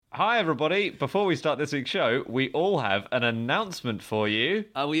Hi, everybody. Before we start this week's show, we all have an announcement for you.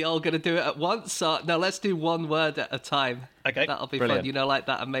 Are we all going to do it at once? Or... No, let's do one word at a time. Okay. That'll be Brilliant. fun. You know, like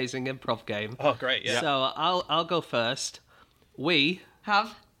that amazing improv game. Oh, great, yeah. So I'll go first. We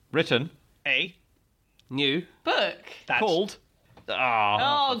Have Written, A. new... book. That's called...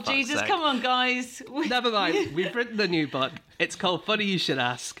 Oh, fuck's Jesus, sake. come on, guys. Never mind. We've written a new book. It's called Funny You Should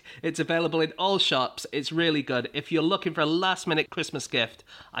Ask. It's available in all shops. It's really good. If you're looking for a last-minute Christmas gift,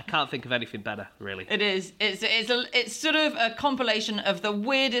 I can't think of anything better, really. It is. It's sort of a compilation of the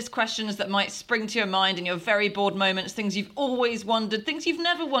weirdest questions that might spring to your mind in your very bored moments, things you've always wondered, things you've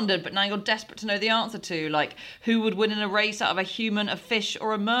never wondered, but now you're desperate to know the answer to, like who would win in a race out of a human, a fish,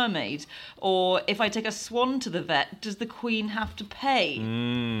 or a mermaid? Or if I take a swan to the vet, does the queen have to pay?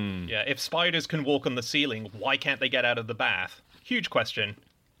 Yeah, if spiders can walk on the ceiling, why can't they get out of the bath? Huge question.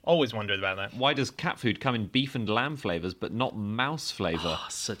 Always wondered about that. Why does cat food come in beef and lamb flavours, but not mouse flavour? Oh,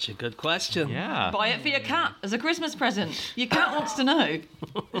 such a good question. Yeah. Buy it for your cat as a Christmas present. Your cat wants to know.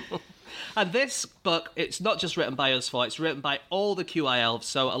 And this book, it's not just written by us four, it's written by all the QI elves.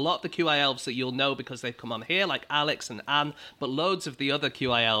 So a lot of the QI elves that you'll know because they've come on here, like Alex and Anne, but loads of the other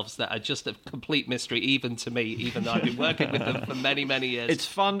QI elves that are just a complete mystery, even to me, even though I've been working with them for many, many years. It's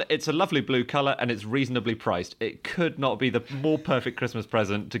fun, it's a lovely blue colour, and it's reasonably priced. It could not be the more perfect Christmas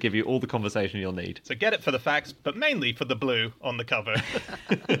present to give you all the conversation you'll need. So get it for the facts, but mainly for the blue on the cover.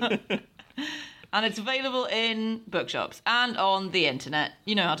 And it's available in bookshops and on the internet.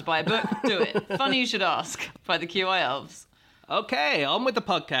 You know how to buy a book. Do it. Funny You Should Ask by the QI Elves. Okay, on with the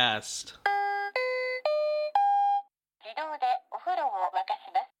podcast. 自動でお風呂を沸かし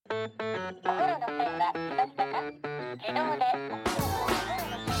ます。お風呂の線は来ましたか？自動でお風呂を沸かし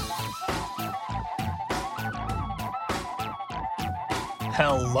ます。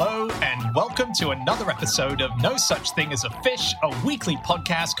 Hello, and welcome to another episode of No Such Thing as a Fish, a weekly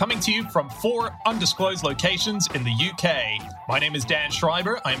podcast coming to you from 4 undisclosed locations in the UK. My name is Dan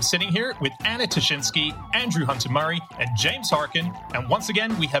Schreiber. I am sitting here with Anna Tashinsky, Andrew Hunter-Murray, and James Harkin. And once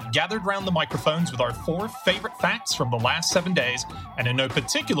again, we have gathered round the microphones with our 4 favorite facts from the last 7 days. And in no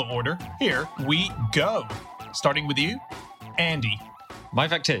particular order, here we go. Starting with you, Andy. My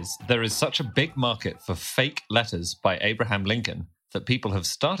fact is, there is such a big market for fake letters by Abraham Lincoln that people have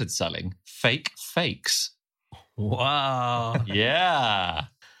started selling fake fakes. Wow. Yeah.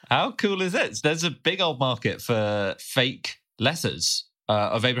 How cool is it? There's a big old market for fake letters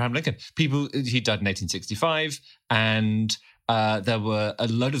of Abraham Lincoln. He died in 1865, and there were a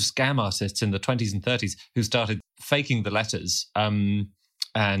load of scam artists in the 20s and 30s who started faking the letters,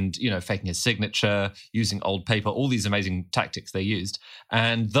 and, you know, faking his signature, using old paper, all these amazing tactics they used.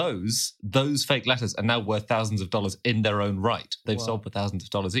 And those fake letters are now worth thousands of dollars in their own right. They've sold for thousands of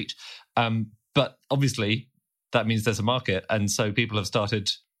dollars each. But obviously, that means there's a market. And so people have started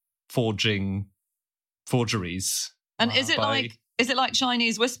forgeries. And is it like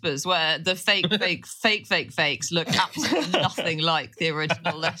Chinese whispers where the fakes look absolutely nothing like the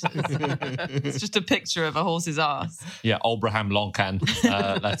original letters? It's just a picture of a horse's ass. Yeah, Abraham Lincoln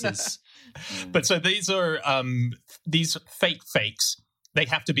letters. But so these are these fake fakes. They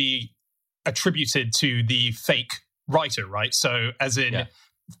have to be attributed to the fake writer, right? So as in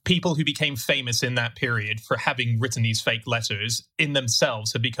people who became famous in that period for having written these fake letters in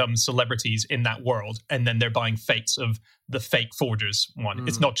themselves have become celebrities in that world. And then they're buying fakes of the fake forgers one.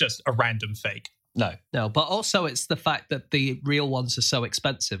 It's not just a random fake. No, but also it's the fact that the real ones are so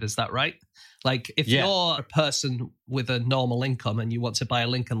expensive. Is that right? Like, if you're a person with a normal income and you want to buy a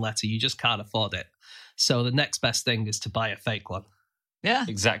Lincoln letter, you just can't afford it. So the next best thing is to buy a fake one. Yeah.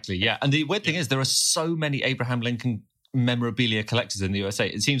 Exactly, yeah. And the weird thing is there are so many Abraham Lincoln memorabilia collectors in the USA.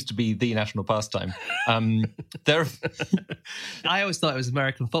 It seems to be the national pastime. I always thought it was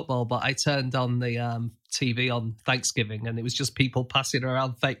American football, but I turned on the TV on Thanksgiving and it was just people passing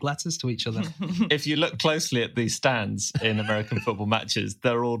around fake letters to each other. If you look closely at the stands in American football matches,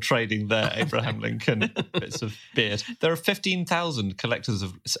 they're all trading their Abraham Lincoln bits of beard. There are 15,000 collectors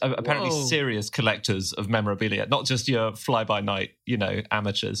of, apparently serious collectors of memorabilia, not just your fly-by-night,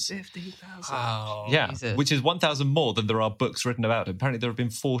 amateurs. 15,000. Wow. Yeah, Jesus. which is 1,000 more than there are books written about him. Apparently there have been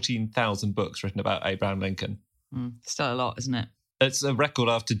 14,000 books written about Abraham Lincoln. Still a lot, isn't it? It's a record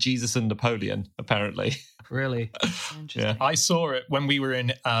after Jesus and Napoleon, apparently. Really? Interesting. Yeah. I saw it when we were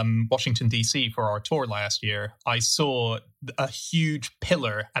in Washington, D.C. for our tour last year. I saw a huge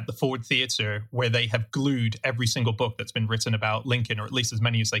pillar at the Ford Theatre where they have glued every single book that's been written about Lincoln, or at least as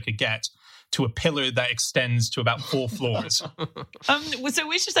many as they could get, to a pillar that extends to about 4 floors. So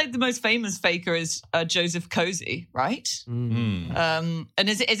we should say the most famous faker is Joseph Cozy, right? And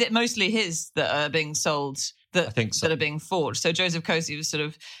is it mostly his that are being sold that, I think so. that are being forged. So Joseph Cozy was sort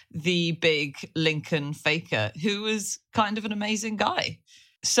of the big Lincoln faker who was kind of an amazing guy.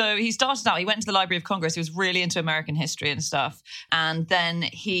 So he started out, he went to the Library of Congress. He was really into American history and stuff. And then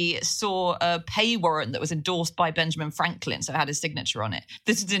he saw a pay warrant that was endorsed by Benjamin Franklin. So it had his signature on it.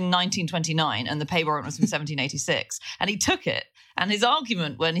 This is in 1929, and the pay warrant was from 1786. And he took it. And his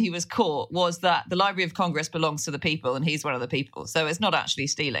argument when he was caught was that the Library of Congress belongs to the people and he's one of the people. So it's not actually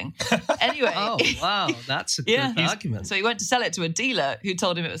stealing. Anyway. Oh, wow. That's a good argument. So he went to sell it to a dealer who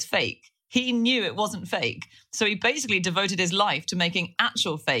told him it was fake. He knew it wasn't fake. So he basically devoted his life to making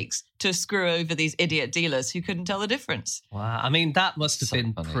actual fakes to screw over these idiot dealers who couldn't tell the difference. Wow. I mean, that must have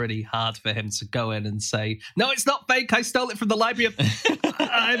been pretty hard for him to go in and say, no, it's not fake. I stole it from the Library of...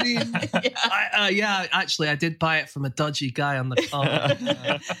 I mean, actually, I did buy it from a dodgy guy on the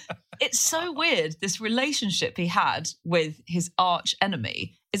corner. It's so weird, this relationship he had with his arch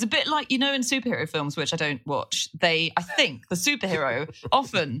enemy. It's a bit like, in superhero films, which I don't watch, I think the superhero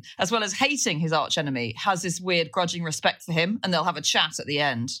often, as well as hating his arch enemy, has this weird grudging respect for him, and they'll have a chat at the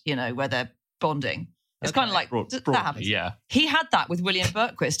end, where they're bonding. It's kind of like, that happens. Yeah. He had that with William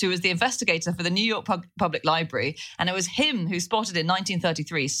Berquist, who was the investigator for the New York Public Library, and it was him who spotted in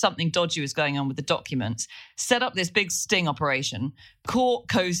 1933 something dodgy was going on with the documents, set up this big sting operation, caught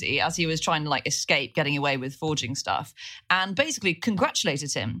Cozy as he was trying to escape, getting away with forging stuff, and basically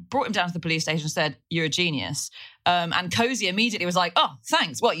congratulated him, brought him down to the police station and said, "You're a genius." And Cozy immediately was like, "Oh,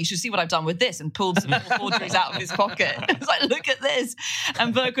 thanks. Well, you should see what I've done with this," and pulled some more forgeries out of his pocket. It was like, "Look at this."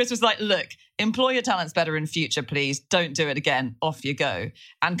 And Berquist was like, "Look, employ your talents better in future, please. Don't do it again. Off you go."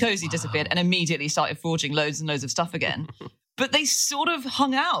 And Cozy disappeared and immediately started forging loads and loads of stuff again. But they sort of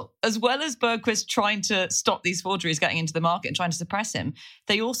hung out, as well as Berquist trying to stop these forgeries getting into the market and trying to suppress him.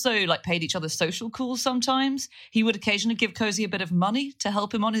 They also paid each other social calls sometimes. He would occasionally give Cozy a bit of money to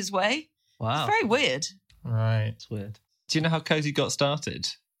help him on his way. Wow. It's very weird. Right. It's weird. Do you know how Cozy got started?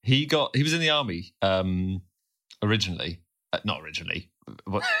 He was in the army originally. Not originally.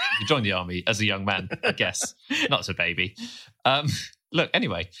 He joined the army as a young man, I guess. Not as a baby. Look,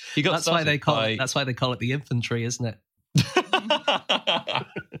 anyway, he got started. That's why they call it the infantry, isn't it?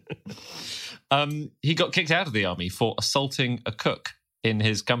 He got kicked out of the army for assaulting a cook in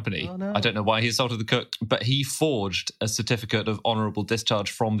his company. Oh, no. I don't know why he assaulted the cook, but he forged a certificate of honourable discharge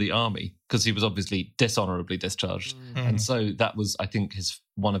from the army because he was obviously dishonourably discharged. And so that was, I think,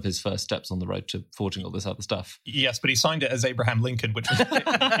 one of his first steps on the road to forging all this other stuff. Yes, but he signed it as Abraham Lincoln, which was a bit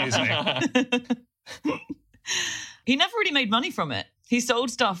confusing. He never really made money from it. He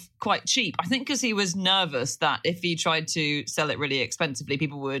sold stuff quite cheap. I think because he was nervous that if he tried to sell it really expensively,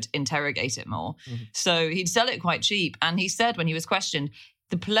 people would interrogate it more. Mm-hmm. So he'd sell it quite cheap. And he said when he was questioned,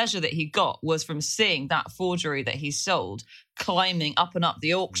 the pleasure that he got was from seeing that forgery that he sold climbing up and up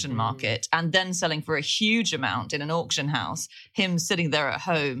the auction market and then selling for a huge amount in an auction house. Him sitting there at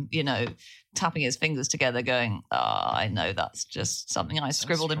home, tapping his fingers together going, I know that's just something I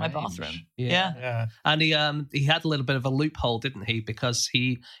scribbled in my bathroom. Yeah. And he had a little bit of a loophole, didn't he? Because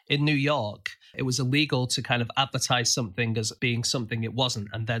in New York, it was illegal to kind of advertise something as being something it wasn't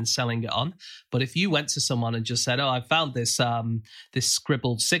and then selling it on. But if you went to someone and just said, "Oh, I found this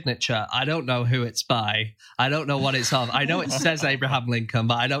scribbled signature. I don't know who it's by. I don't know what it's of. I know it says Abraham Lincoln,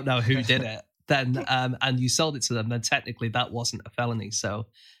 but I don't know who did it." Then and you sold it to them, then technically that wasn't a felony. So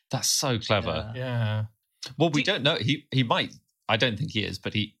that's so clever. Yeah. Well, we don't know. He might. I don't think he is,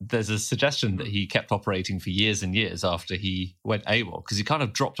 but there's a suggestion that he kept operating for years and years after he went AWOL because he kind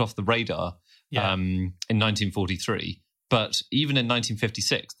of dropped off the radar in 1943. But even in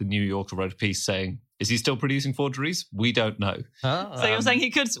 1956, the New Yorker wrote a piece saying, "Is he still producing forgeries? We don't know." So you're saying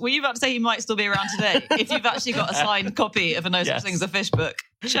he could... Were you about to say he might still be around today? If you've actually got a signed copy of A No Such Thing as a Fish book,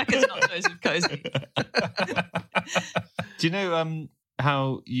 check it's not Joseph Cozy. Do you know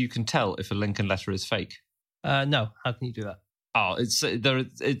how you can tell if a Lincoln letter is fake? No. How can you do that? Oh,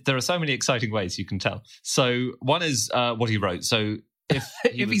 there are so many exciting ways you can tell. So one is what he wrote. So if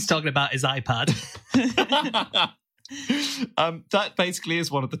he's talking about his iPad. That basically is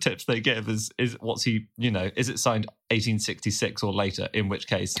one of the tips they give is what's he, is it signed 1866 or later, in which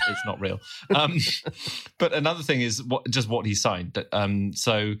case it's not real. But another thing is what he signed.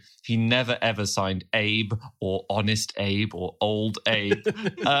 So he never ever signed Abe or Honest Abe or Old Abe.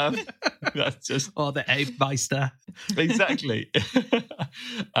 That's just... Or the Abe Meister. Exactly.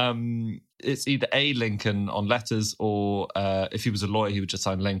 It's either A. Lincoln on letters or if he was a lawyer, he would just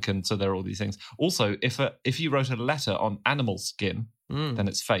sign Lincoln. So there are all these things. Also, if you wrote a letter on animal skin, then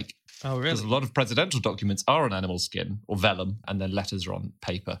it's fake. Oh, Because a really? lot of presidential documents are on animal skin or vellum, and then letters are on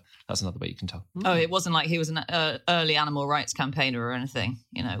paper. That's another way you can tell. Oh, it wasn't like he was an early animal rights campaigner or anything.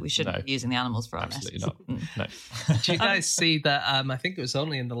 You know, we shouldn't No. be using the animals for our Absolutely lessons. not. No. Did you guys see that? I think it was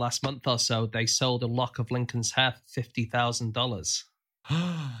only in the last month or so, they sold a lock of Lincoln's hair for $50,000.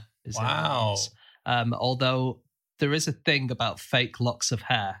 Wow. Although there is a thing about fake locks of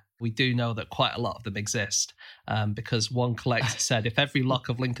hair. We do know that quite a lot of them exist because one collector said if every lock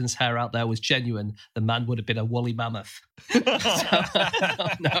of Lincoln's hair out there was genuine, the man would have been a woolly mammoth. So,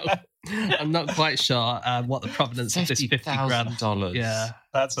 I'm not quite sure what the provenance of this $50,000. Yeah,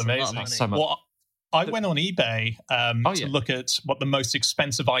 That's It's a lot of amazing. money. So much. Well, I went on eBay yeah. to look at what the most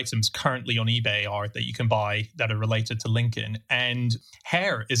expensive items currently on eBay are that you can buy that are related to Lincoln. And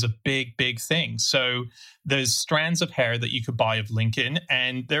hair is a big, big thing. So there's strands of hair that you could buy of Lincoln,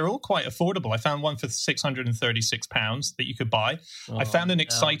 and they're all quite affordable. I found one for £636 that you could buy. I found an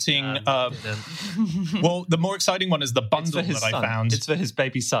exciting... well, the more exciting one is the It's bundle for his that I son. found. It's for his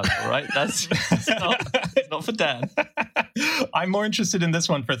baby son, all right? It's not for Dan. I'm more interested in this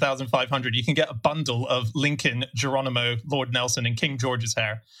one for 1,500. You can get a bundle of Lincoln, Geronimo, Lord Nelson, and King George's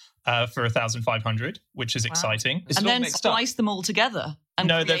hair for 1,500, which is exciting. It's And all then mixed up. splice them all together. And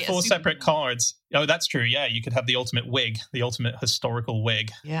No, they're create a 4 super- separate cards. Oh, that's true. Yeah, you could have the ultimate wig, the ultimate historical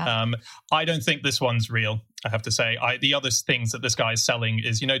wig. Yeah. I don't think this one's real, I have to say. The other things that this guy is selling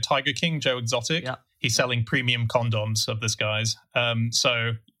is, Tiger King, Joe Exotic. Yeah. He's selling premium condoms of this guy's.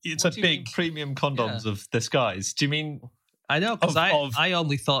 So it's What a do you mean big... premium condoms of this guy's. Do you mean I know, because of I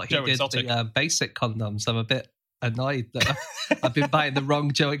only thought he Joe did Exotic. the basic condoms. I'm a bit annoyed that I've been buying the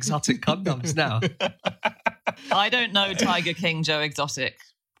wrong Joe Exotic condoms now. I don't know Tiger King, Joe Exotic,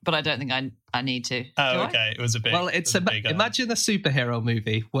 but I don't think I need to. Oh, Do I? okay. It was a big... Well, imagine a superhero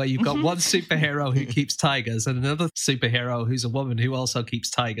movie where you've got one superhero who keeps tigers and another superhero who's a woman who also keeps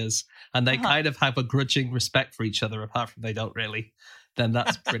tigers, and they kind of have a grudging respect for each other, apart from they don't really. Then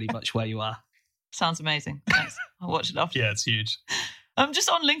that's pretty much where you are. Sounds amazing. Thanks. I'll watch it after. Yeah, it's huge. Just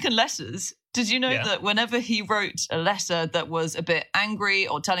on Lincoln letters, did you know Yeah. that whenever he wrote a letter that was a bit angry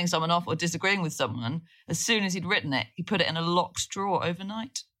or telling someone off or disagreeing with someone, as soon as he'd written it, he put it in a locked drawer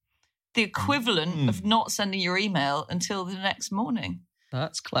overnight? The equivalent of not sending your email until the next morning.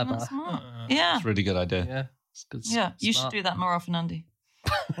 That's clever. That's smart. Yeah. it's a really good idea? Yeah, it's good. Yeah. You should smart. do that more often, Andy.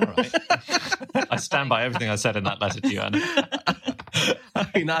 All right. I stand by everything I said in that letter to you, Anna. I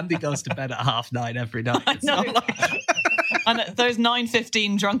mean, Andy goes to bed at 9:30 every night. It's know. not like... And those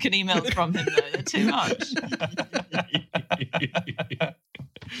 9:15 drunken emails from him, though, they're too much.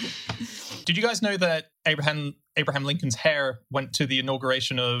 Did you guys know that Abraham Lincoln's hair went to the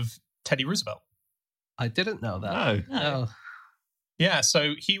inauguration of Teddy Roosevelt? I didn't know that. No. No. Yeah,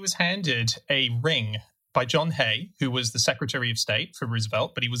 so he was handed a ring by John Hay, who was the Secretary of State for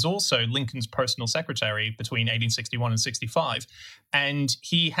Roosevelt, but he was also Lincoln's personal secretary between 1861 and 65. And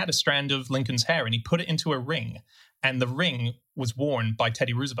he had a strand of Lincoln's hair and he put it into a ring. And the ring was worn by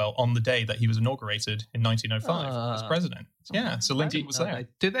Teddy Roosevelt on the day that he was inaugurated in 1905 as president. Yeah, so Lincoln was there.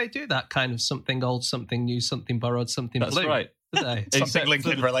 Do they do that kind of something old, something new, something borrowed, something That's blue? right. Do they? Something Except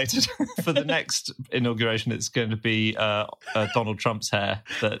Lincoln for- related. For the next inauguration, it's going to be Donald Trump's hair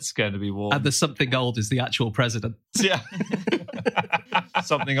that's going to be worn. And the something old is the actual president. Yeah.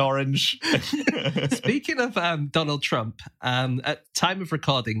 Something orange. Speaking of Donald Trump, at time of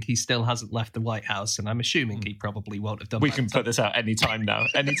recording, he still hasn't left the White House, and I'm assuming he probably won't have done We that. can put this out anytime now.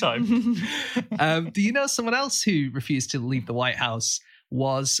 Anytime. Do you know someone else who refused to leave the White House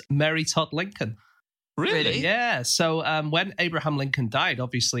was Mary Todd Lincoln? Really? Yeah. So when Abraham Lincoln died,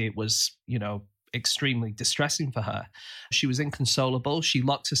 obviously it was, extremely distressing for her. She was inconsolable. She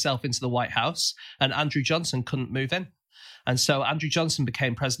locked herself into the White House, and Andrew Johnson couldn't move in. And so Andrew Johnson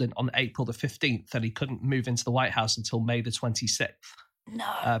became president on April the 15th, and he couldn't move into the White House until May the 26th.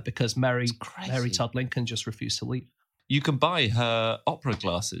 No. Because Mary crazy. Todd Lincoln just refused to leave. You can buy her opera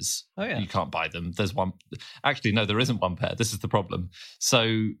glasses. Oh, yeah. You can't buy them. There's one. Actually, no, there isn't one pair. This is the problem.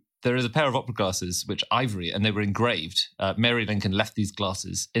 So there is a pair of opera glasses, which ivory, and they were engraved. Mary Lincoln left these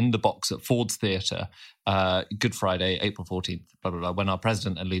glasses in the box at Ford's Theatre, Good Friday, April 14th, blah, blah, blah, when our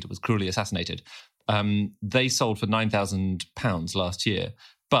president and leader was cruelly assassinated. They sold for £9,000 last year.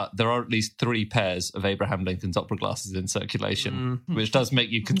 But there are at least 3 pairs of Abraham Lincoln's opera glasses in circulation, which does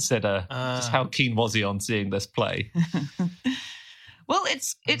make you consider just how keen was he on seeing this play. Well,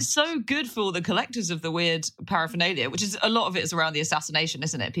 it's so good for the collectors of the weird paraphernalia, which is a lot of it is around the assassination,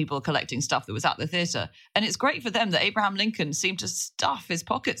 isn't it? People collecting stuff that was at the theatre. And it's great for them that Abraham Lincoln seemed to stuff his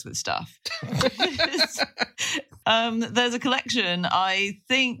pockets with stuff. There's a collection, I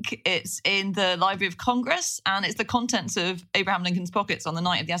think it's in the Library of Congress, and it's the contents of Abraham Lincoln's pockets on the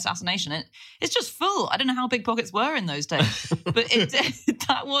night of the assassination. It's just full. I don't know how big pockets were in those days, but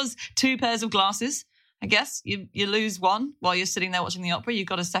that was 2 pairs of glasses. I guess you lose one while you're sitting there watching the opera. You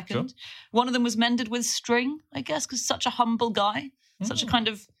got a second. Sure. One of them was mended with string, I guess, because such a humble guy, such a kind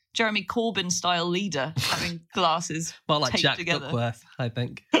of Jeremy Corbyn style leader, having glasses more like taped Jack together. Duckworth, I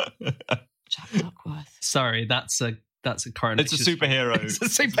think. Jack Duckworth. Sorry, that's a coronation. It's a superhero. It's a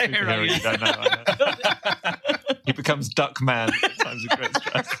superhero. You don't know. I know. He becomes Duckman at times of great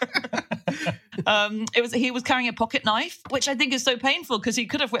stress. He was carrying a pocket knife, which I think is so painful because he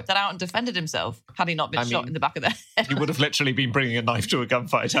could have whipped that out and defended himself had he not been shot in the back of the head. He would have literally been bringing a knife to a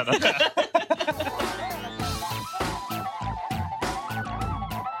gunfight, Hannah.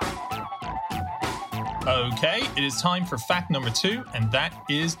 Okay, it is time for fact number 2, and that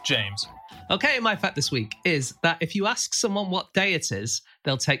is James. Okay, my fact this week is that if you ask someone what day it is,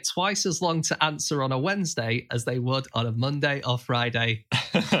 they'll take twice as long to answer on a Wednesday as they would on a Monday or Friday.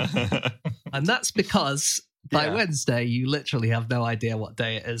 And that's because by Wednesday, you literally have no idea what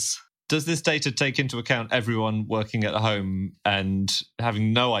day it is. Does this data take into account everyone working at home and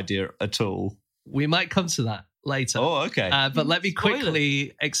having no idea at all? We might come to that later. Oh, okay. But let me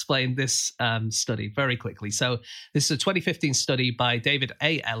quickly explain this study very quickly. So this is a 2015 study by David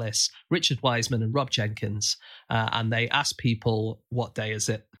A. Ellis, Richard Wiseman, and Rob Jenkins. And they asked people, what day is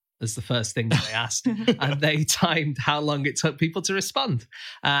it? As the first thing they asked. And they timed how long it took people to respond.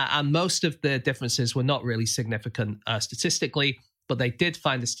 And most of the differences were not really significant statistically, but they did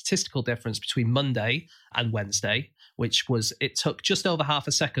find a statistical difference between Monday and Wednesday, which was it took just over half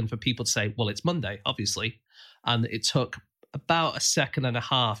a second for people to say, well, it's Monday, obviously. And it took about a second and a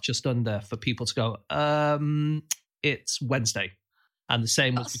half, just under, for people to go, it's Wednesday. And the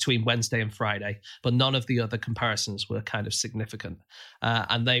same was between Wednesday and Friday. But none of the other comparisons were kind of significant.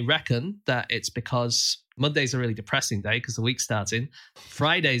 And they reckon that it's because Monday's a really depressing day because the week's starting.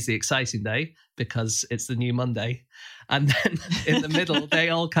 Friday's the exciting day because it's the new Monday. And then in the middle, they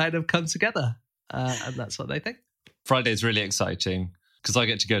all kind of come together. And that's what they think. Friday's really exciting because I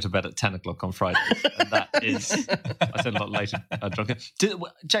get to go to bed at 10 o'clock on Friday. And that is, I said a lot later.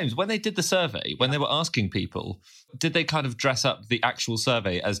 James, when they did the survey, when they were asking people, did they kind of dress up the actual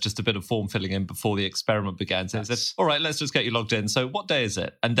survey as just a bit of form filling in before the experiment began? So they said, all right, let's just get you logged in. So what day is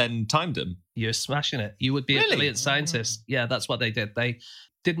it? And then timed them. You're smashing it. You would be a brilliant scientist. Yeah, that's what they did. They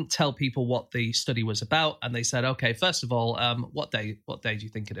didn't tell people what the study was about. And they said, okay, first of all, what day do you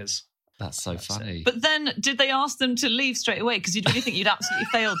think it is? That's so funny. But then, did they ask them to leave straight away? Because you'd really think you'd absolutely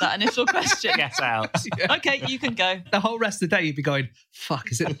failed that initial question. Get out. Yeah. Okay, you can go. The whole rest of the day, you'd be going,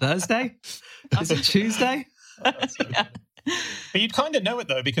 fuck, is it Thursday? Is it Tuesday? Yeah. But you'd kind of know it,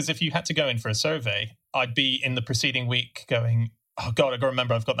 though, because if you had to go in for a survey, I'd be in the preceding week going, oh, God, I've got to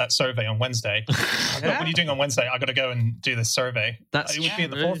remember I've got that survey on Wednesday. What are you doing on Wednesday? I've got to go and do this survey. It would be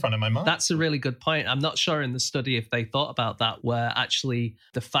at the forefront of my mind. That's a really good point. I'm not sure in the study if they thought about that, where actually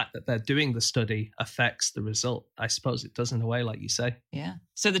the fact that they're doing the study affects the result. I suppose it does in a way, like you say. Yeah.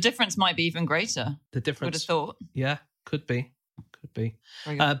 So the difference might be even greater. The difference. Would have thought. Yeah, could be.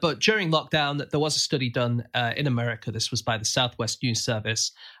 But during lockdown, there was a study done in America. This was by the Southwest News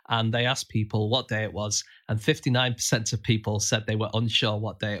Service. And they asked people what day it was. And 59% of people said they were unsure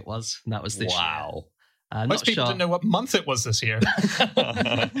what day it was. And that was this year. Wow. Most people didn't know what month it was this year.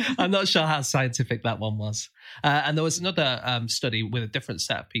 I'm not sure how scientific that one was. And there was another study with a different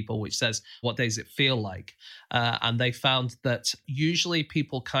set of people which says, what days it feel like? And they found that usually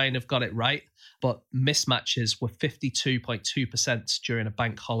people kind of got it right, but mismatches were 52.2% during a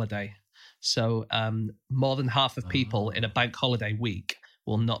bank holiday. So more than half of people in a bank holiday week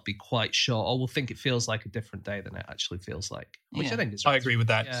will not be quite sure or will think it feels like a different day than it actually feels like, which I think is right. I agree with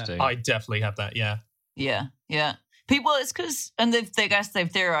that. Yeah. I definitely have that, yeah. Yeah. People, it's because, and they've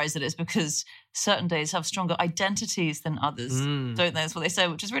theorized that it's because certain days have stronger identities than others, don't they? That's what they say,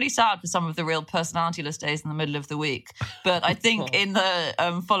 which is really sad for some of the real personalityless days in the middle of the week. But I think in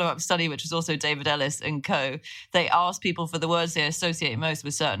the follow-up study, which was also David Ellis and co, they asked people for the words they associate most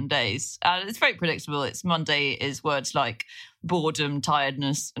with certain days. And it's very predictable. It's Monday is words like boredom,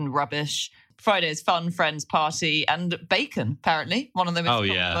 tiredness, and rubbish. Friday is fun, friends, party, and bacon, apparently. One of them is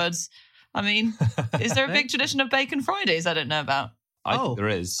words. I mean, is there a big tradition of Bacon Fridays I don't know about? I think there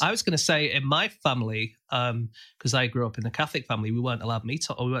is. I was going to say in my family, because I grew up in a Catholic family, we weren't allowed meat,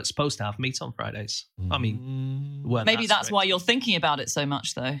 or we weren't supposed to have meat on Fridays. I mean, we weren't Maybe that's strict. why you're thinking about it so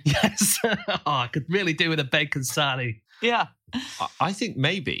much, though. Yes. I could really do with a bacon sarnie. Yeah. I think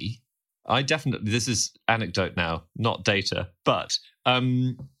maybe, this is anecdote now, not data, but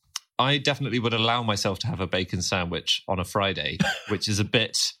I definitely would allow myself to have a bacon sandwich on a Friday, which is a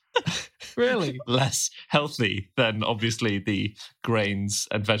bit Really? less healthy than obviously the grains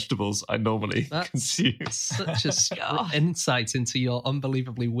and vegetables I normally consume. Such a insight into your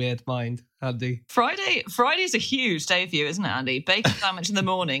unbelievably weird mind, Andy. Friday's a huge day for you, isn't it, Andy? Bacon sandwich in the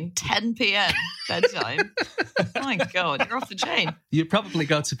morning, 10 p.m. bedtime. My God, you're off the chain. You'd probably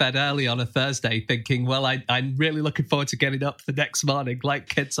go to bed early on a Thursday thinking, well, I'm really looking forward to getting up the next morning like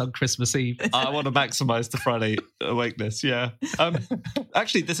kids on Christmas Eve. I want to maximise the Friday awakeness, yeah.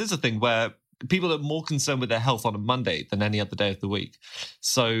 Actually, this is a thing where people are more concerned with their health on a Monday than any other day of the week.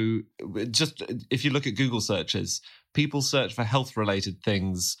 So just if you look at Google searches, people search for health-related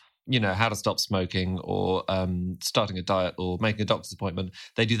things, how to stop smoking or starting a diet or making a doctor's appointment.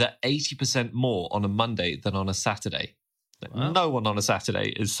 They do that 80% more on a Monday than on a Saturday. Wow. No one on a Saturday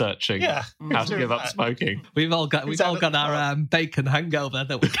is searching how to give up smoking. We've all got our bacon hangover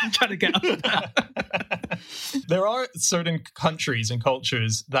that we're trying to get over that. There are certain countries and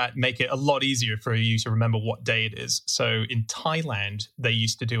cultures that make it a lot easier for you to remember what day it is. So in Thailand, they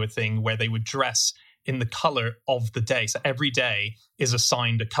used to do a thing where they would dress in the color of the day. So every day is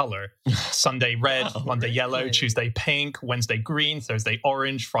assigned a color. Sunday red, Monday yellow, Tuesday pink, Wednesday green, Thursday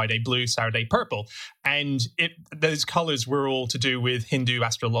orange, Friday blue, Saturday purple. And those colors were all to do with Hindu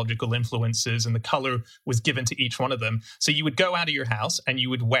astrological influences, and the color was given to each one of them. So you would go out of your house and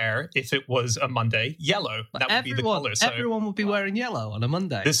you would wear, if it was a Monday, yellow. That would be the color. So everyone would be wearing yellow on a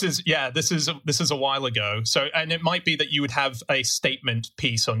Monday. This is a while ago. So, and it might be that you would have a statement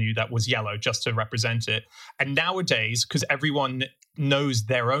piece on you that was yellow just to represent it. And nowadays, because everyone knows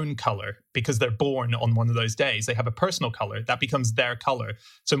their own color because they're born on one of those days, they have a personal color that becomes their color.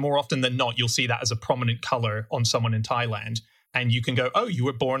 So more often than not, you'll see that as a prominent color on someone in Thailand. And you can go, oh, you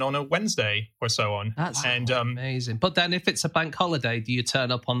were born on a Wednesday or so on. That's amazing. But then if it's a bank holiday, do you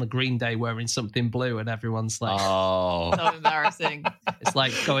turn up on the green day wearing something blue and everyone's like... Oh. So embarrassing. It's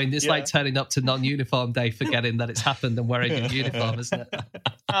like like turning up to non-uniform day, forgetting that it's happened and wearing a uniform, isn't it?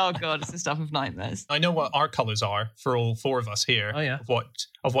 Oh, God, it's the stuff of nightmares. I know what our colours are for all four of us here. Oh, yeah.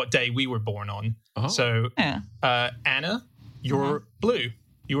 Of what day we were born on. Oh. So, Anna, you're blue.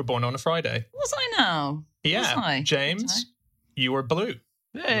 You were born on a Friday. Was I now? Yeah. Was I? James, you were blue.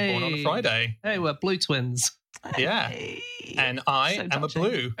 Hey. You were born on a Friday. Hey, we're blue twins. Yeah. Hey. And I am a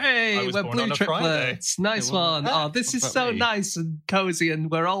blue. Hey, we're blue triplets. Nice one. Oh, this is so nice and cozy, and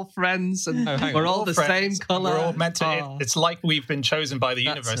we're all friends, and we're all the same colour. We're all meant to. It's like we've been chosen by the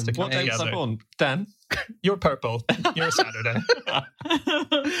universe to come What day was I together. born? Dan? You're purple. You're a Saturday.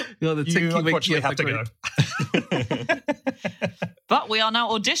 You're the You unfortunately have to go. go. But we are now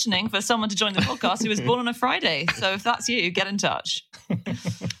auditioning for someone to join the podcast who was born on a Friday. So if that's you, get in touch.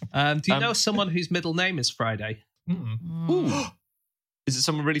 Do you know someone whose middle name is Friday? Ooh. Is it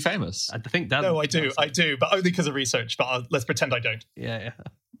someone really famous? I think that. No, I do, but only because of research. But let's pretend I don't. Yeah.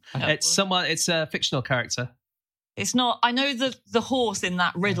 It's a fictional character. It's not. I know the horse in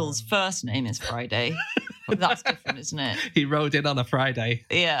that riddle's first name is Friday. That's different, isn't it? He rode in on a Friday.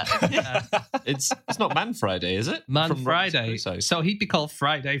 Yeah. It's not Man Friday, is it? Man From Friday. So he'd be called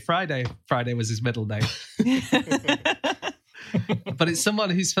Friday. Friday was his middle name. But it's someone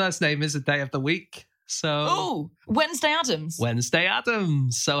whose first name is a day of the week. So Wednesday Addams. Wednesday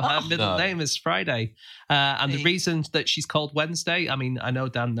Addams. So her middle name is Friday. And the reason that she's called Wednesday, I mean, I know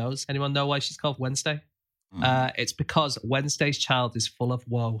Dan knows. Anyone know why she's called Wednesday? It's because Wednesday's child is full of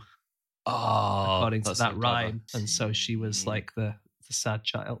woe. Oh, according to that rhyme. And so she was like the sad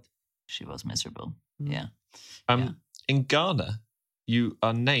child. She was miserable. Yeah. In Ghana, you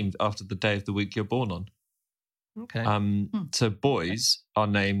are named after the day of the week you're born on. Okay. So boys are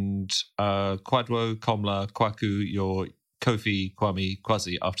named Kwadwo, Komla, Kwaku, your Kofi, Kwame,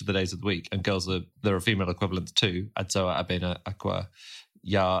 Kwazi after the days of the week, and girls there are female equivalents too: Adzoa, Abena, Aqua,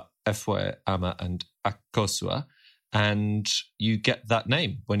 Ya, Efwe, Ama, and Akosua. And you get that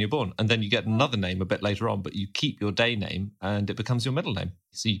name when you're born, and then you get another name a bit later on, but you keep your day name, and it becomes your middle name.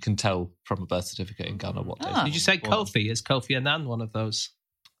 So you can tell from a birth certificate in Ghana what day. Did you say Kofi? Is Kofi Annan one of those?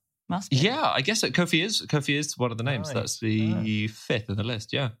 Must be. Yeah, I guess Kofi is one of the names. Nice. That's the fifth in the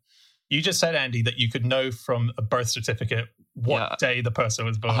list. Yeah. You just said, Andy, that you could know from a birth certificate what day the person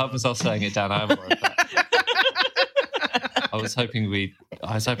was born. I was saying it down. I haven't worried about that. I was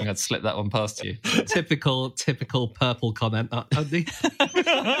hoping I'd slip that one past you. Typical purple comment, Andy.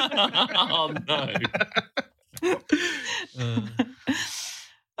 Oh no.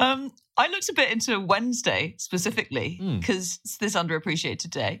 I looked a bit into Wednesday specifically because it's this underappreciated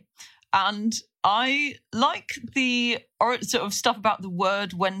day. And I like the sort of stuff about the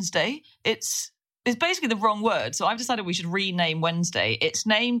word Wednesday. It's basically the wrong word. So I've decided we should rename Wednesday. It's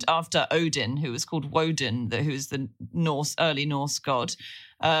named after Odin, who was called Woden, who is the early Norse god.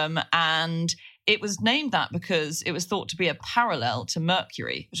 And it was named that because it was thought to be a parallel to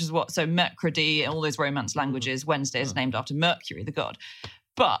Mercury, which is so Mercredi and all those Romance languages, Wednesday is named after Mercury, the god.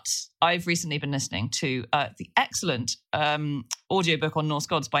 But I've recently been listening to the excellent audiobook on Norse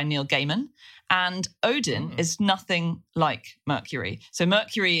gods by Neil Gaiman. And Odin is nothing like Mercury. So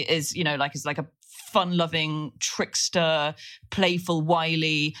Mercury is, is like a fun-loving, trickster, playful,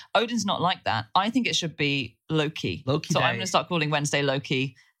 wily. Odin's not like that. I think it should be Loki. Loki-day. So I'm going to start calling Wednesday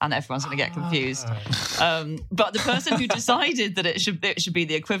Loki, and everyone's going to get confused. But the person who decided that it should be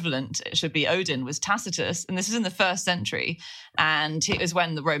the equivalent, it should be Odin, was Tacitus, and this is in the 1st century, and it was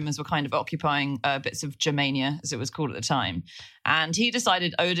when the Romans were kind of occupying bits of Germania, as it was called at the time, and he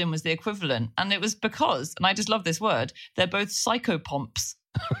decided Odin was the equivalent, and it was because, and I just love this word, they're both psychopomps,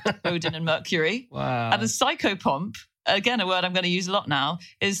 Odin and Mercury. Wow. And a psychopomp, again, a word I'm going to use a lot now,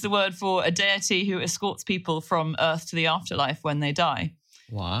 is the word for a deity who escorts people from Earth to the afterlife when they die.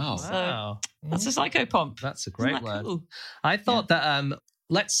 Wow. So that's a psychopomp. That's a great Isn't that word. cool? I thought that,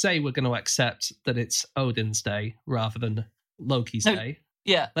 let's say we're going to accept that it's Odin's day rather than Loki's day.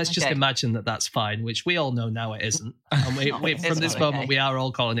 Yeah. Let's just imagine that that's fine, which we all know now it isn't. And from this moment, we are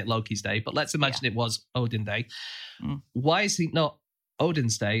all calling it Loki's day. But let's imagine it was Odin day. Why is it not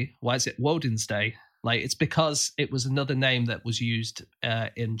Odin's day? Why is it Woden's day? Like, it's because it was another name that was used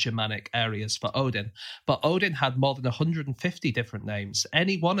in Germanic areas for Odin. But Odin had more than 150 different names,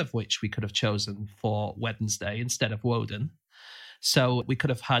 any one of which we could have chosen for Wednesday instead of Woden. So we could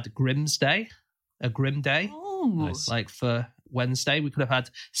have had Grimm's Day, a Grim Day. Oh. Nice. Like for Wednesday, we could have had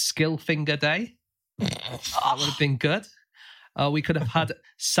Skillfinger Day. That would have been good. We could have had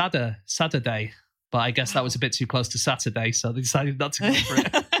Saturday. But I guess that was a bit too close to Saturday, so they decided not to go for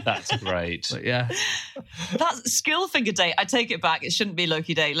it. That's great. But yeah. That's Skillfinger Day. I take it back. It shouldn't be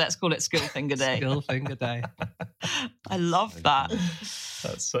Loki Day. Let's call it Skillfinger Day. Skillfinger Day. I love that.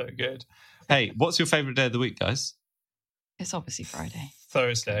 That's so good. Hey, what's your favourite day of the week, guys? It's obviously Friday.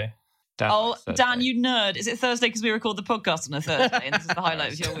 Thursday. Dan Oh, likes Thursday. Dan, you nerd. Is it Thursday because we record the podcast on a Thursday and this is the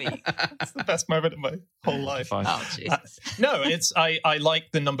highlight of your week? It's the best moment of my whole life. Fine. Oh, Jesus. No, it's I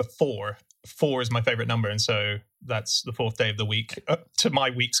like the number 4. 4 is my favorite number, and so that's the 4th day of the week to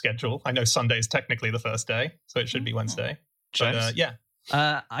my week schedule. I know Sunday is technically the first day, so it should be Wednesday. But James?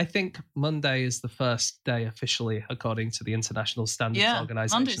 yeah. I think Monday is the first day officially, according to the International Standards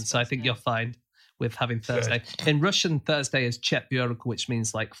Organization. Monday's So I first, think yeah. you're fine with having Thursday. In Russian, Thursday is Chetbyork, which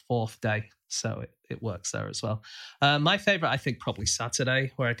means like 4th day. So it works there as well. My favorite, I think, probably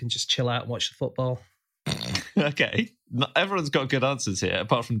Saturday, where I can just chill out and watch the football. Okay. Everyone's got good answers here,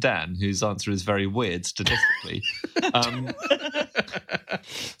 apart from Dan, whose answer is very weird statistically.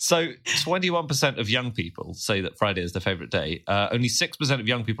 So 21% of young people say that Friday is their favourite day. Only 6% of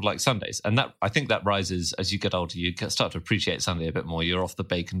young people like Sundays. And that I think that rises as you get older. You start to appreciate Sunday a bit more. You're off the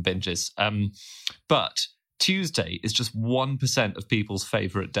bacon binges. But Tuesday is just 1% of people's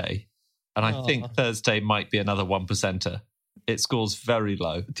favourite day. And I think Thursday might be another 1%er. It scores very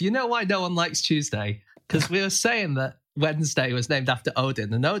low. Do you know why no one likes Tuesday? Because we were saying that Wednesday was named after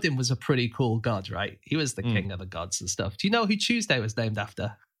Odin, and Odin was a pretty cool god, right? He was the king of the gods and stuff. Do you know who Tuesday was named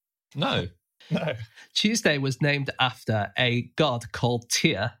after? No. No. Tuesday was named after a god called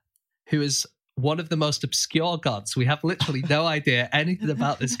Tyr, who is one of the most obscure gods. We have literally no idea anything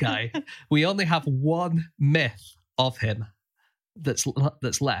about this guy. We only have one myth of him that's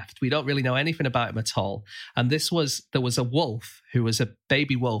left. We don't really know anything about him at all. And there was a wolf who was a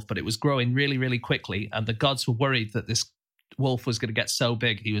baby wolf, but it was growing really, really quickly. And the gods were worried that this wolf was going to get so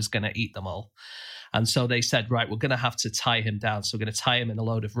big he was going to eat them all. And so they said, right, we're going to have to tie him down. So we're going to tie him in a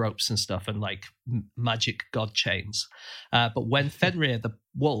load of ropes and stuff and like magic god chains. But when Fenrir, the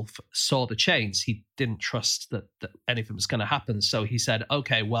wolf, saw the chains, he didn't trust that anything was going to happen. So he said,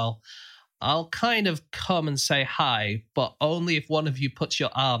 okay, well, I'll kind of come and say hi, but only if one of you puts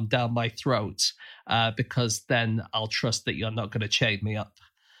your arm down my throat, because then I'll trust that you're not going to chain me up.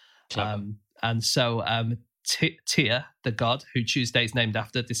 And so Tyr, the god who Tuesday's named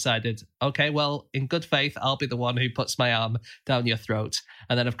after, decided, okay, well, in good faith, I'll be the one who puts my arm down your throat.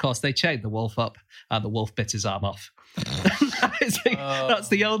 And then, of course, they chained the wolf up and the wolf bit his arm off. That's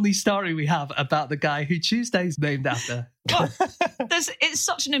the only story we have about the guy who Tuesday's named after. Well, it's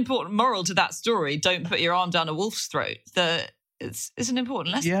such an important moral to that story. Don't put your arm down a wolf's throat. It's an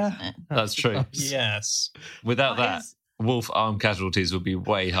important lesson, isn't it? That's true. Yes. Without that, wolf arm casualties would be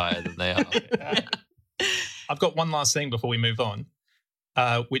way higher than they are. I've got one last thing before we move on,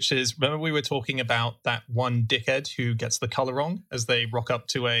 which is, remember we were talking about that one dickhead who gets the colour wrong as they rock up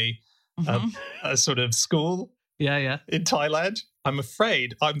to a sort of school Yeah. in Thailand? I'm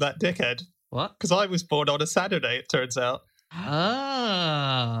afraid I'm that dickhead. What? Because I was born on a Saturday, it turns out.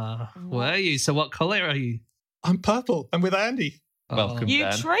 Were you? So what colour are you? I'm purple. I'm with Andy. Welcome, You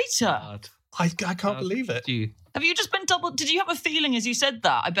Dan. traitor. God. I can't believe it. Have you just been did you have a feeling as you said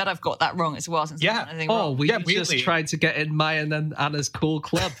that? I bet I've got that wrong. It's a while since I've Yeah. done anything Oh, wrong. we Yeah, just weirdly. tried to get in mine and Anna's cool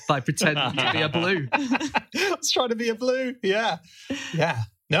club by pretending to be a blue. I was trying to be a blue. Yeah.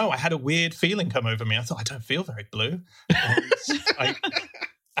 No, I had a weird feeling come over me. I thought, I don't feel very blue. And I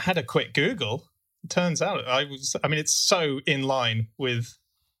had a quick Google. It turns out it's so in line with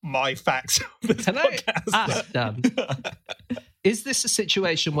my facts of this Can I podcast. ask, Dan, is this a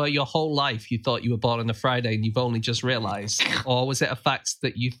situation where your whole life you thought you were born on a Friday and you've only just realised? Or was it a fact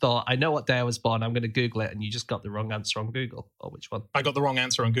that you thought, I know what day I was born, I'm going to Google it, and you just got the wrong answer on Google? Or which one? I got the wrong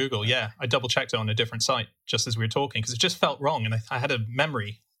answer on Google, yeah. I double-checked it on a different site just as we were talking because it just felt wrong. And I had a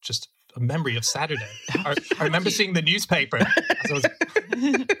memory of Saturday. I remember seeing the newspaper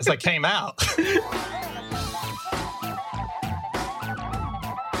as I came out.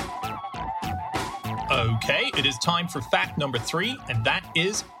 Okay, it is time for fact number 3, and that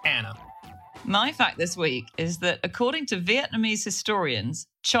is Anna. My fact this week is that according to Vietnamese historians,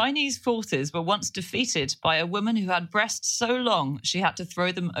 Chinese forces were once defeated by a woman who had breasts so long she had to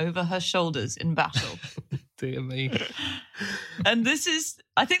throw them over her shoulders in battle. Dear me. And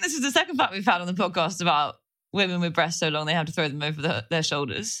I think this is the second fact we've had on the podcast about women with breasts so long they have to throw them over their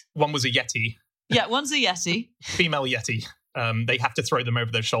shoulders. One was a Yeti, Yeah, one's a Yeti. female Yeti. They have to throw them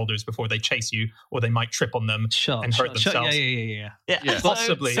over their shoulders before they chase you, or they might trip on them and hurt themselves. Yeah. Yeah.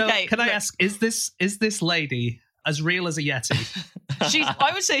 Possibly. So okay, can I look, ask, is this lady as real as a Yeti?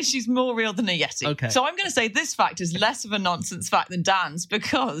 I would say she's more real than a Yeti. Okay. So I'm going to say this fact is less of a nonsense fact than Dan's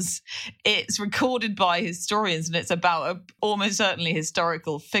because it's recorded by historians and it's about a almost certainly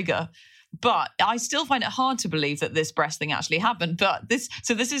historical figure. But I still find it hard to believe that this breast thing actually happened. But this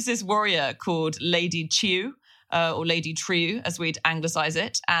is this warrior called Lady Chiu. Or Lady Trieu, as we'd anglicize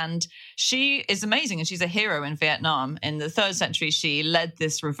it. And she is amazing, and she's a hero in Vietnam. In the 3rd century, she led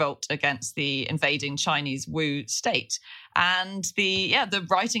this revolt against the invading Chinese Wu state. And the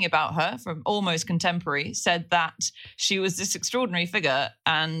writing about her from almost contemporary said that she was this extraordinary figure,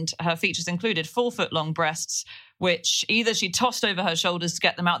 and her features included 4-foot-long breasts, which either she tossed over her shoulders to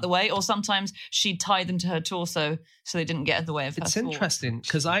get them out of the way, or sometimes she'd tie them to her torso so they didn't get in the way of her. It's fall. interesting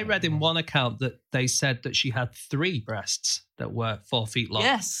because I read in one account that they said that she had 3 breasts that were 4 feet long.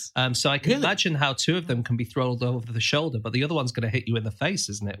 Yes. So I can imagine how 2 of them can be thrown over the shoulder, but the other one's going to hit you in the face,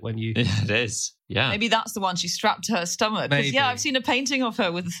 isn't it? When you Yeah, it is. Yeah. Maybe that's the one she strapped to her stomach. 'Cause, Maybe. yeah, I've seen a painting of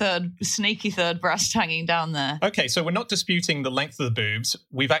her with a sneaky third breast hanging down there. Okay, so we're not disputing the length of the boobs.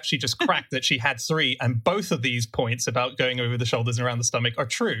 We've actually just cracked that she had 3, and both of these points about going over the shoulders and around the stomach are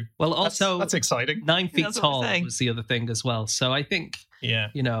true. well, also That's exciting. 9 feet That's what I'm tall saying. was the other thing as well. So I think Yeah.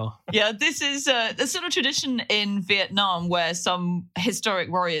 Yeah, this is a sort of tradition in Vietnam where some historic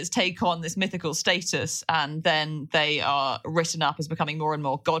warriors take on this mythical status and then they are written up as becoming more and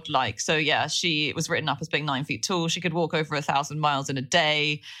more godlike. So yeah, she was written up as being 9 feet tall. She could walk over 1,000 miles in a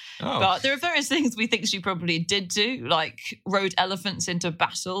day. Oh. But there are various things we think she probably did do, like rode elephants into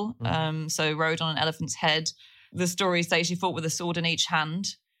battle. So rode on an elephant's head. The stories say she fought with a sword in each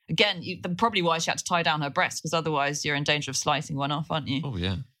hand. Again, probably why she had to tie down her breasts, because otherwise you're in danger of slicing one off, aren't you? Oh,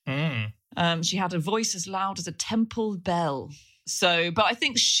 yeah. She had a voice as loud as a temple bell. But I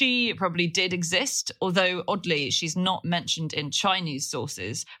think she probably did exist, although oddly, she's not mentioned in Chinese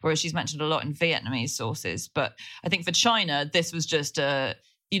sources, whereas she's mentioned a lot in Vietnamese sources. But I think for China, this was just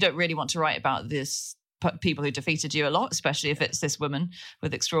you don't really want to write about this people who defeated you a lot, especially if it's this woman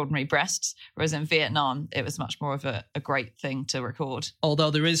with extraordinary breasts. Whereas in Vietnam, it was much more of a great thing to record.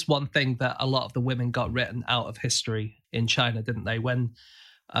 although there is one thing that a lot of the women got written out of history in China, didn't they? When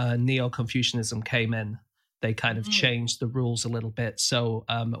Neo-Confucianism came in, they kind of changed the rules a little bit. So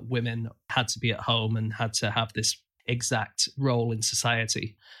women had to be at home and had to have this exact role in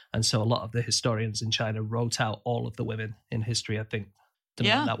society. And so a lot of the historians in China wrote out all of the women in history, I think. Don't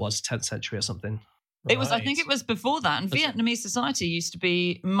know when that was 10th century or something. I think it was before that. And Vietnamese society used to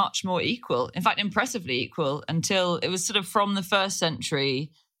be much more equal. In fact, impressively equal until it was sort of from the 1st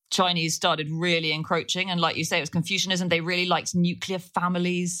century Chinese started really encroaching. And like you say, it was Confucianism. They really liked nuclear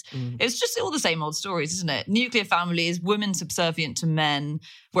families. It's just all the same old stories, isn't it? Nuclear families, women subservient to men,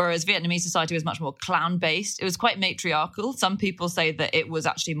 whereas Vietnamese society was much more clan-based. It was quite matriarchal. Some people say that it was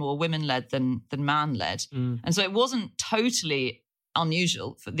actually more women-led than man-led. And so it wasn't totally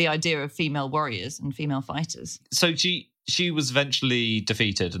unusual for the idea of female warriors and female fighters. So she was eventually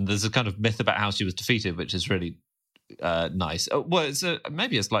defeated, and there's a kind of myth about how she was defeated, which is really nice. Well, it's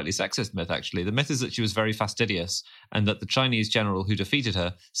maybe a slightly sexist myth, actually. The myth is that she was very fastidious and that the Chinese general who defeated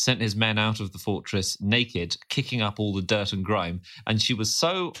her sent his men out of the fortress naked, kicking up all the dirt and grime. And she was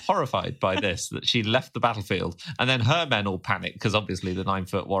so horrified by this that she left the battlefield. And then her men all panicked because obviously the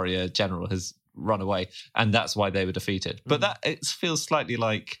 9-foot warrior general has run away. And that's why they were defeated. But that it feels slightly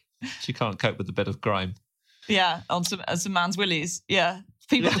like she can't cope with a bit of grime. Yeah, on some man's willies. Yeah.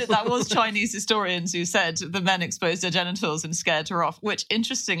 That was Chinese historians who said the men exposed their genitals and scared her off, which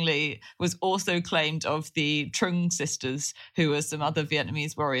interestingly was also claimed of the Trung sisters, who were some other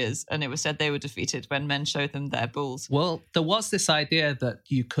Vietnamese warriors. And it was said they were defeated when men showed them their balls. Well, there was this idea that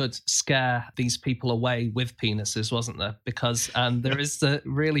you could scare these people away with penises, wasn't there? Because there is the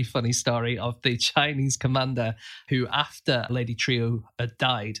really funny story of the Chinese commander who, after Lady Trieu had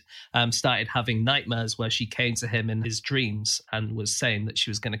died, started having nightmares where she came to him in his dreams and was saying that she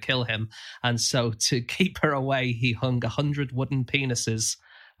was going to kill him. And so to keep her away, he hung 100 wooden penises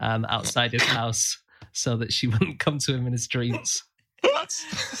outside his house so that she wouldn't come to him in his dreams.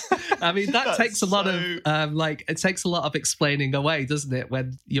 I mean, that takes a lot of it takes a lot of explaining away, doesn't it,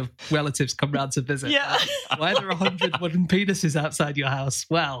 when your relatives come round to visit? Yeah. Why are there 100 wooden penises outside your house?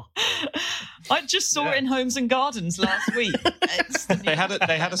 Well, I just saw it in Homes and Gardens last week. They had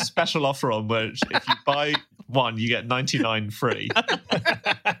a special offer on which if you buy one, you get 99 free.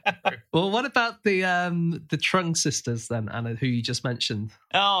 well, what about the Trung sisters then, Anna, who you just mentioned?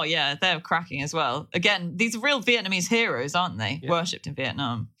 Oh yeah, they're cracking as well. Again, these are real Vietnamese heroes, aren't they? Yeah. Worshipped in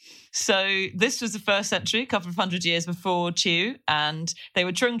Vietnam. So this was the first century, a couple of hundred years before Chiu, and they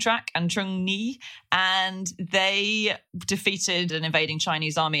were Trung Trac and Trung Ni, and they defeated an invading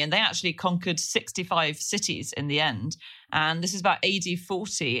Chinese army, and they actually conquered 65 cities in the end. And this is about AD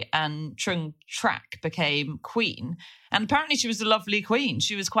 40, and Trung Trac became queen. And apparently she was a lovely queen.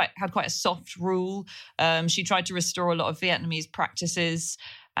 She was had quite a soft rule. She tried to restore a lot of Vietnamese practices,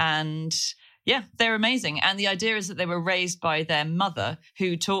 and yeah, they're amazing. And the idea is that they were raised by their mother,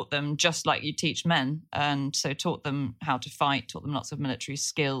 who taught them just like you teach men. And so taught them how to fight, taught them lots of military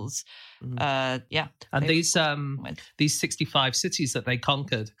skills. And these 65 cities that they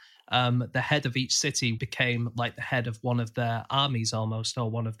conquered, the head of each city became like the head of one of their armies almost,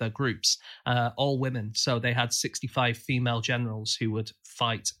 or one of their groups, all women. So they had 65 female generals who would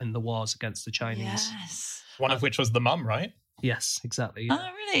fight in the wars against the Chinese. Yes. One of which was the mum, right? Yes, exactly. Yeah. Oh,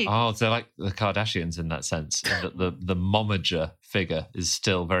 really? Oh, they're like the Kardashians in that sense. That the momager figure is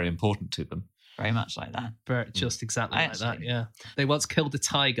still very important to them. Very much like that. But just exactly like that, yeah. They once killed a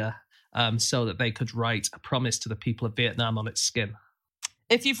tiger so that they could write a promise to the people of Vietnam on its skin.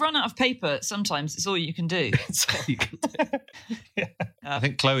 If you've run out of paper, sometimes it's all you can do. It's all you can do. Yeah. I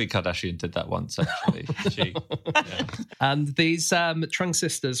think Khloe Kardashian did that once, actually. And these Trung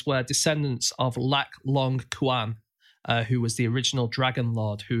sisters were descendants of Lac Long Quan, who was the original Dragon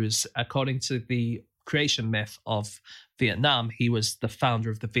Lord, who is, according to the creation myth of Vietnam, he was the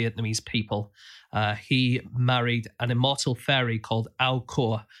founder of the Vietnamese people. He married an immortal fairy called Ao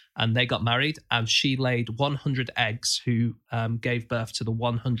Cor, and they got married, and she laid 100 eggs who gave birth to the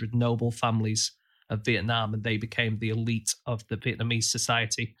 100 noble families of Vietnam, and they became the elite of the Vietnamese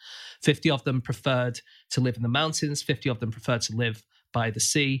society. 50 of them preferred to live in the mountains, 50 of them preferred to live by the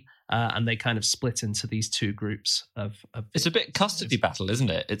sea, and they kind of split into these two groups of it's a bit custody battle, isn't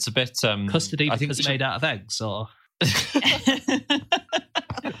it? It's a bit custody because it's made out of eggs, or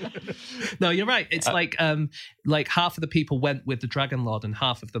no, you're right. It's like half of the people went with the Dragon Lord and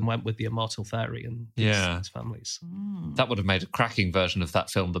half of them went with the immortal fairy and these families. That would have made a cracking version of that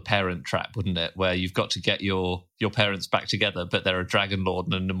film, The Parent Trap, wouldn't it? Where you've got to get your parents back together, but they're a Dragon Lord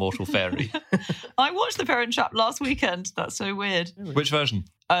and an immortal fairy. I watched The Parent Trap last weekend. That's so weird. Which version?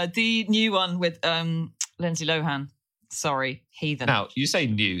 The new one with Lindsay Lohan. Sorry, Heathen. Now, you say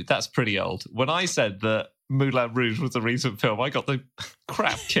new. That's pretty old. When I said that Moulin Rouge was a recent film, I got the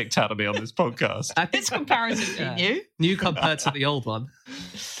crap kicked out of me on this podcast. It's comparatively new. New compared to the old one.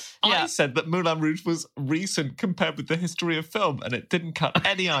 I said that Moulin Rouge was recent compared with the history of film, and it didn't cut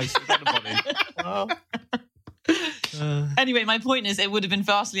any ice with anybody. Anyway, my point is it would have been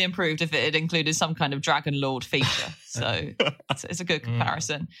vastly improved if it had included some kind of Dragon Lord feature. So it's a good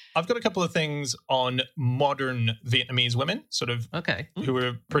comparison. I've got a couple of things on modern Vietnamese women, sort of, who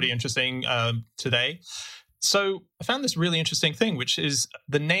were pretty interesting today. So I found this really interesting thing, which is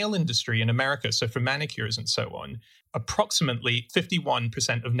the nail industry in America. So for manicures and so on, approximately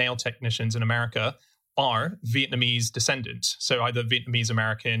 51% of nail technicians in America are Vietnamese descendants. So either Vietnamese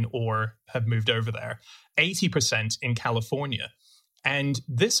American or have moved over there. 80% in California. And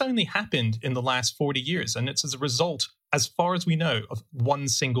this only happened in the last 40 years. And it's as a result, as far as we know, of one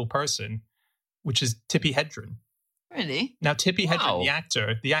single person, which is Tippi Hedren. Really? Now, Tippi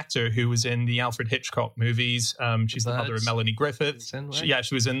Hedren, the actor who was in the Alfred Hitchcock movies, she's the mother of Melanie Griffith.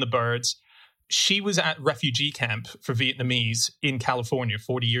 She was in The Birds. She was at refugee camp for Vietnamese in California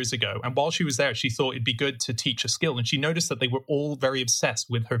 40 years ago. And while she was there, she thought it'd be good to teach a skill. And she noticed that they were all very obsessed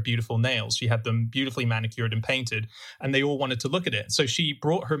with her beautiful nails. She had them beautifully manicured and painted, and they all wanted to look at it. So she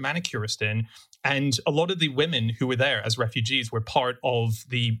brought her manicurist in. And a lot of the women who were there as refugees were part of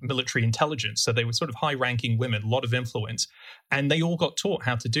the military intelligence. So they were sort of high-ranking women, a lot of influence. And they all got taught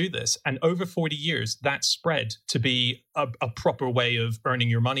how to do this. And over 40 years, that spread to be a proper way of earning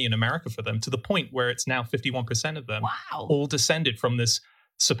your money in America for them, to the point where it's now 51% of them all descended from this,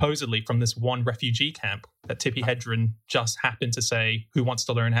 supposedly from this one refugee camp that Tippi Hedren just happened to say, who wants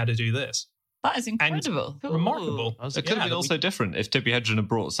to learn how to do this? That is incredible. Remarkable. It could have been also different if Tippi Hedren had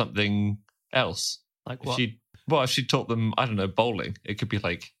brought something else. Like what? If she taught them, I don't know, bowling, it could be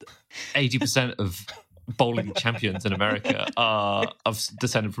like 80% of bowling champions in America are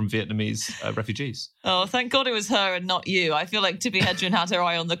descended from Vietnamese refugees. Oh, thank God it was her and not you. I feel like Tippi Hedren had her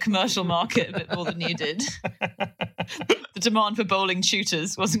eye on the commercial market a bit more than you did. The demand for bowling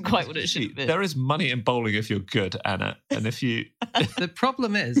tutors wasn't quite what it should have been. There is money in bowling if you're good, Anna. And if you... The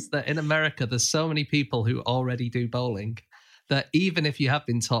problem is that in America, there's so many people who already do bowling that even if you have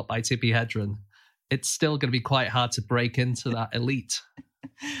been taught by Tippi Hedren, it's still going to be quite hard to break into that elite,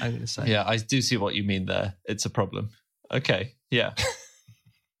 I'm going to say. Yeah, I do see what you mean there. It's a problem. Okay, yeah.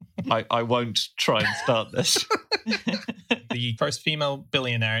 I won't try and start this. The first female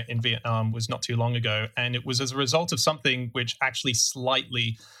billionaire in Vietnam was not too long ago, and it was as a result of something which actually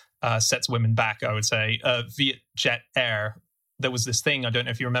slightly sets women back, I would say. Vietjet Air, there was this thing, I don't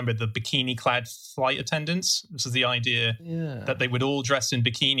know if you remember, the bikini-clad flight attendants. This is the idea that they would all dress in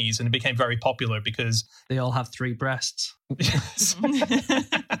bikinis, and it became very popular because... They all have 3 breasts.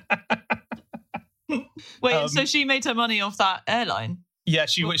 Wait, so she made her money off that airline? Yeah,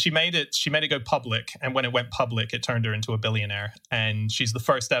 she made it go public, and when it went public, it turned her into a billionaire, and she's the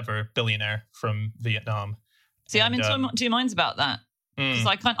first ever billionaire from Vietnam. See, I'm in two minds about that, because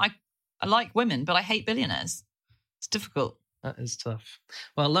I like women, but I hate billionaires. It's difficult. That is tough.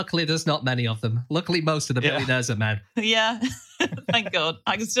 Well, luckily there's not many of them. Luckily most of the billionaires are men. Yeah, thank God.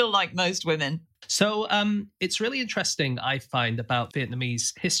 I can still like most women. So it's really interesting, I find, about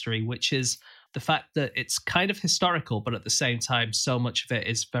Vietnamese history, which is the fact that it's kind of historical, but at the same time, so much of it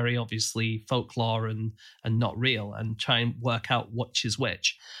is very obviously folklore and not real, and try and work out which is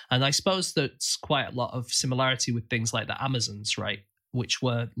which. And I suppose that's quite a lot of similarity with things like the Amazons, right? Which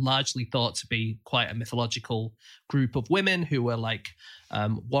were largely thought to be quite a mythological group of women who were like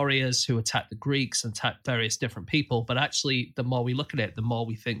warriors who attacked the Greeks and attacked various different people. But actually, the more we look at it, the more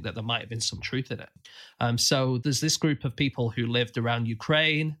we think that there might have been some truth in it. So there's this group of people who lived around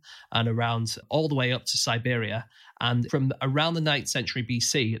Ukraine and around all the way up to Siberia. And from around the 9th century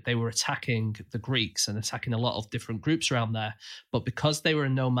BC, they were attacking the Greeks and attacking a lot of different groups around there. But because they were a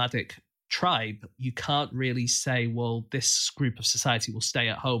nomadic tribe, you can't really say, well, this group of society will stay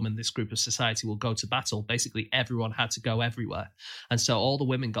at home and this group of society will go to battle. Basically, everyone had to go everywhere. And so all the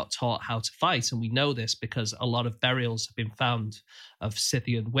women got taught how to fight. And we know this because a lot of burials have been found of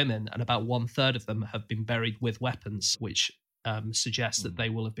Scythian women, and about 1/3 of them have been buried with weapons, which suggests that they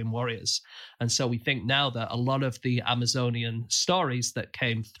will have been warriors. And so we think now that a lot of the Amazonian stories that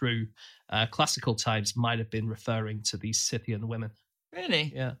came through classical times might have been referring to these Scythian women.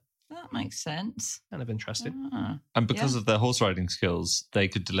 Really? Yeah. That makes sense. Kind of interesting. And because of their horse riding skills, they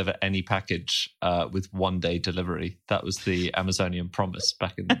could deliver any package with 1-day delivery. That was the Amazonian promise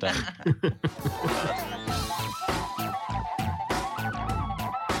back in the day.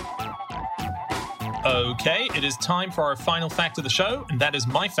 Okay, it is time for our final fact of the show, and that is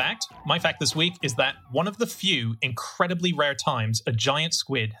my fact. My fact this week is that one of the few incredibly rare times a giant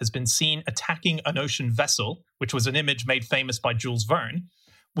squid has been seen attacking an ocean vessel, which was an image made famous by Jules Verne,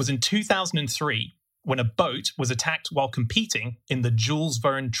 was in 2003 when a boat was attacked while competing in the Jules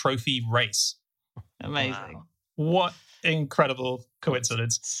Verne Trophy race. Amazing. What incredible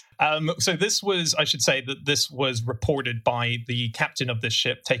coincidence. So I should say that this was reported by the captain of this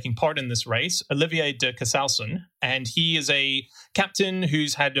ship taking part in this race, Olivier de Cassalson. And he is a captain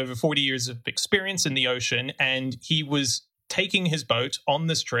who's had over 40 years of experience in the ocean. And he was taking his boat on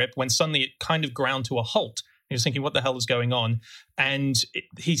this trip when suddenly it kind of ground to a halt. He was thinking, what the hell is going on? And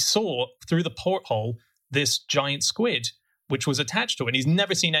he saw through the porthole this giant squid, which was attached to it. And he's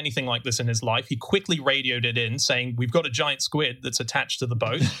never seen anything like this in his life. He quickly radioed it in, saying, we've got a giant squid that's attached to the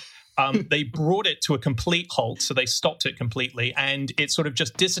boat. They brought it to a complete halt, so they stopped it completely, and it sort of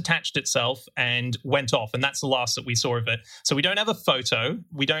just disattached itself and went off, and that's the last that we saw of it. So we don't have a photo.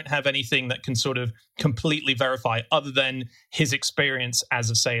 We don't have anything that can sort of completely verify other than his experience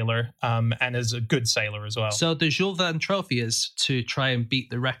as a sailor and as a good sailor as well. So the Jules Verne Trophy is to try and beat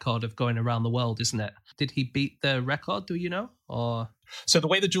the record of going around the world, isn't it? Did he beat the record, do you know? Or... So the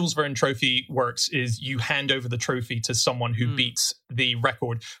way the Jules Verne Trophy works is you hand over the trophy to someone who beats the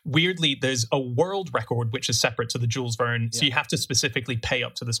record. Weirdly, there's a world record which is separate to the Jules Verne, so you have to specifically pay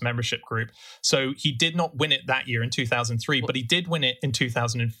up to this membership group. So he did not win it that year in 2003, but he did win it in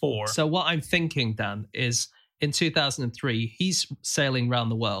 2004. So what I'm thinking, Dan, is in 2003, he's sailing around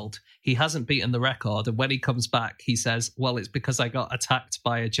the world. He hasn't beaten the record, and when he comes back, he says, well, it's because I got attacked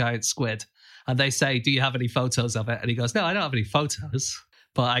by a giant squid. And they say, do you have any photos of it? And he goes, no, I don't have any photos,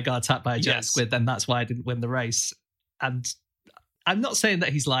 but I got attacked by a giant squid, and that's why I didn't win the race. And I'm not saying that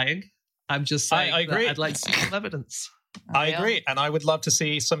he's lying. I'm just saying I agree. that I'd like some evidence. I agree, and I would love to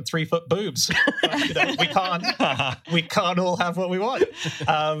see some 3-foot boobs. But, we can't all have what we want.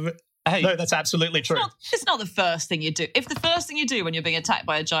 Hey, no, that's absolutely true. It's not the first thing you do. If the first thing you do when you're being attacked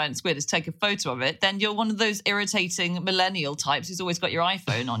by a giant squid is take a photo of it, then you're one of those irritating millennial types who's always got your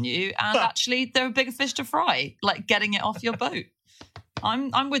iPhone on you. And actually, there are bigger fish to fry, like getting it off your boat.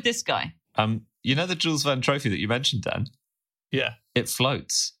 I'm with this guy. You know the Jules Verne Trophy that you mentioned, Dan? Yeah. It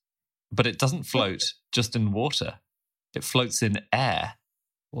floats, but it doesn't float just in water. It floats in air.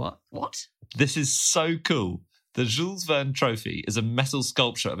 What? This is so cool. The Jules Verne Trophy is a metal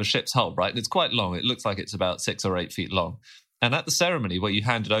sculpture of a ship's hull, right? And it's quite long. It looks like it's about 6 or 8 feet long. And at the ceremony where you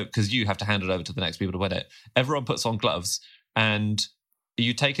hand it over, because you have to hand it over to the next people to win it, everyone puts on gloves and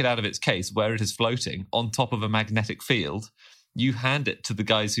you take it out of its case where it is floating on top of a magnetic field. You hand it to the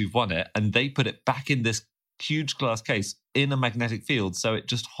guys who've won it and they put it back in this huge glass case in a magnetic field. So it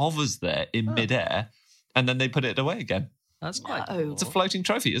just hovers there in midair and then they put it away again. That's quite cool. It's a floating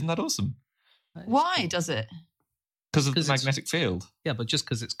trophy. Isn't that awesome? Why does it? Because of the magnetic field. Yeah, but just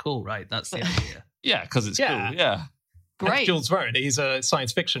because it's cool, right? That's the idea. Yeah, because it's cool. Yeah. Great. That's Jules Verne. He's a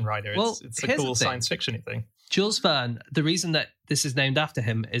science fiction writer. Well, it's a here's cool the thing. science fiction thing. Jules Verne, the reason that this is named after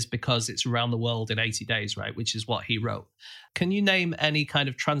him is because it's around the world in 80 days, right? Which is what he wrote. Can you name any kind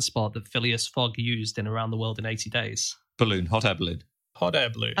of transport that Phileas Fogg used in Around the World in 80 days? Balloon, hot air balloon. Hot air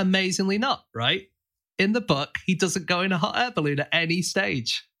balloon. Amazingly not, right? In the book, he doesn't go in a hot air balloon at any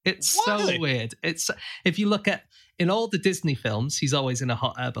stage. It's so weird. It's if you look at in all the Disney films, he's always in a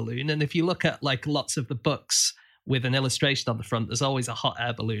hot air balloon. And if you look at like lots of the books with an illustration on the front, there's always a hot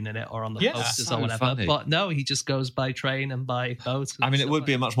air balloon in it or on the posters so or whatever. funny. But no, he just goes by train and by boat. I mean, it would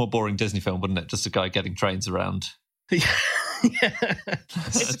be a much more boring Disney film, wouldn't it? Just a guy getting trains around. Yeah.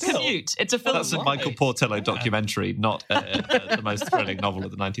 It's a commute. It's a film. That's a Michael Portillo documentary, not the most thrilling novel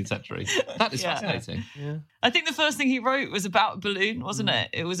of the 19th century. That is fascinating. Yeah. I think the first thing he wrote was about a balloon, wasn't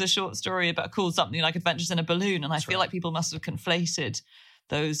it? It was a short story about called something like Adventures in a Balloon, and I feel like people must have conflated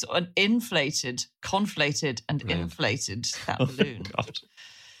those conflated and inflated that balloon. God.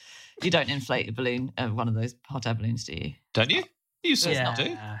 You don't inflate a balloon, one of those hot air balloons, do you? Don't you? You sort of do.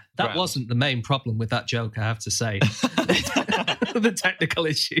 That Ground. wasn't the main problem with that joke, I have to say. The technical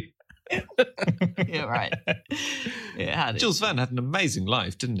issue. You're right. It had it. Jules Verne had an amazing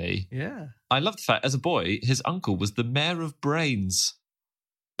life, didn't he? Yeah. I love the fact, as a boy, his uncle was the mayor of Brains.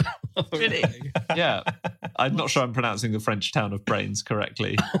 Really? Yeah. I'm not sure I'm pronouncing the French town of Brains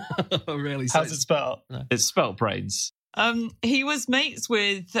correctly. Oh, really? How's it spelled? It's spelled Brains. He was mates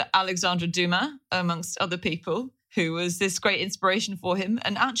with Alexandre Dumas, amongst other people, who was this great inspiration for him.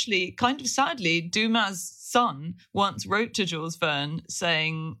 And actually, kind of sadly, Dumas' son once wrote to Jules Verne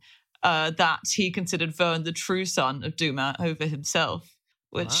saying that he considered Verne the true son of Dumas over himself,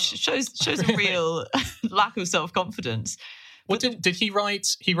 which shows a real lack of self-confidence. What did he write?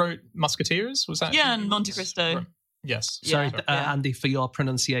 He wrote Musketeers? Was that? Yeah, and Monte Cristo. Yes. Sorry, Yeah. Andy, for your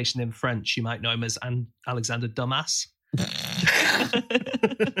pronunciation in French, you might know him as Alexander Dumas.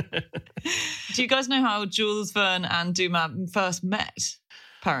 Do you guys know how Jules Verne and Dumas first met?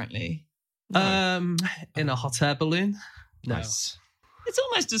 Apparently. In a hot air balloon? No. Nice. It's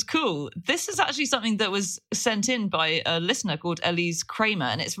almost as cool. This is actually something that was sent in by a listener called Elise Kramer,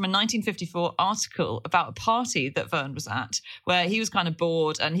 and it's from a 1954 article about a party that Verne was at, where he was kind of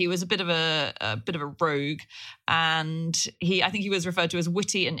bored and he was a bit of a rogue, and I think he was referred to as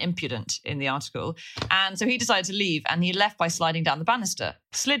witty and impudent in the article. And so he decided to leave, and he left by sliding down the banister.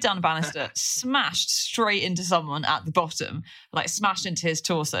 Slid down the banister, smashed straight into someone at the bottom, like smashed into his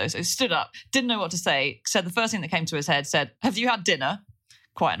torso. So stood up, didn't know what to say, said the first thing that came to his head, said, "Have you had dinner?"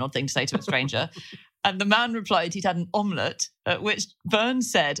 Quite an odd thing to say to a stranger. And the man replied he'd had an omelette, at which Verne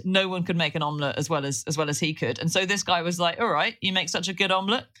said no one could make an omelette as well as he could. And so this guy was like, "All right, you make such a good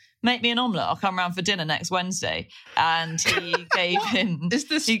omelette. Make me an omelette. I'll come round for dinner next Wednesday." And he gave him... Is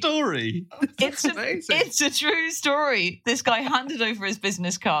this story? It's a true story. This guy handed over his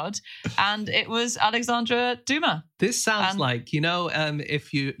business card, and it was Alexandre Dumas. This sounds like,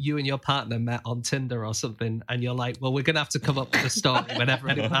 if you and your partner met on Tinder or something, and you're like, well, we're going to have to come up with a story whenever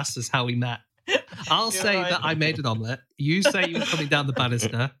anyone asks us how we met. I'll say that I made an omelette. You say you were coming down the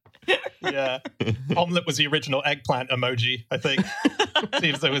banister. Yeah. Omelette was the original eggplant emoji, I think.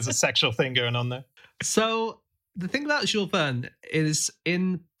 Seems there was a sexual thing going on there. So the thing about Jules Verne is,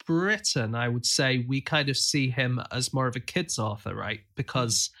 in Britain, I would say we kind of see him as more of a kid's author, right?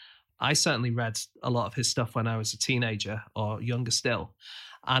 Because I certainly read a lot of his stuff when I was a teenager or younger still.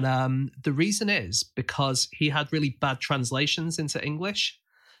 And the reason is because he had really bad translations into English.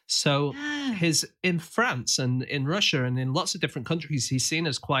 So in France and in Russia and in lots of different countries, he's seen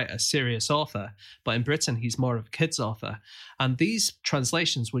as quite a serious author. But in Britain, he's more of a kid's author. And these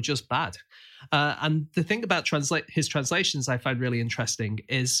translations were just bad. And the thing about his translations I find really interesting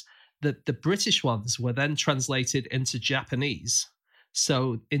is that the British ones were then translated into Japanese.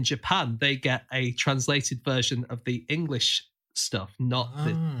 So in Japan, they get a translated version of the English stuff, not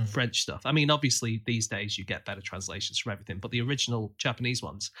the French stuff. I mean, obviously, these days you get better translations from everything, but the original Japanese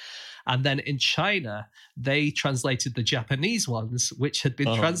ones. And then in China, they translated the Japanese ones, which had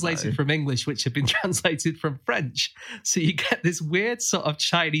been translated from English, which had been translated from French. So you get this weird sort of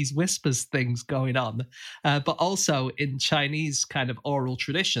Chinese whispers things going on. But also in Chinese kind of oral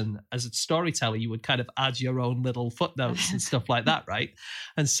tradition, as a storyteller, you would kind of add your own little footnotes and stuff like that, right?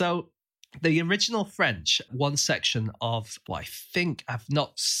 And so the original French, one section of what I think I've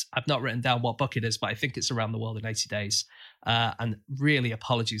not written down what book it is, but I think it's Around the World in 80 Days. And really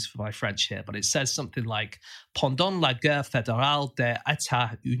apologies for my French here, but it says something like, Pendant la guerre fédérale des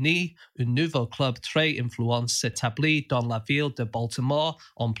États-Unis, un nouveau club très influent s'établit dans la ville de Baltimore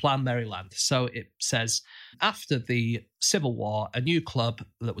en plein Maryland. So it says, after the Civil War, a new club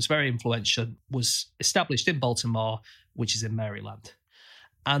that was very influential was established in Baltimore, which is in Maryland.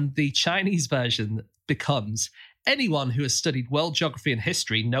 And the Chinese version becomes, anyone who has studied world geography and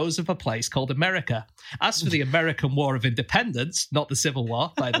history knows of a place called America. As for the American War of Independence, not the Civil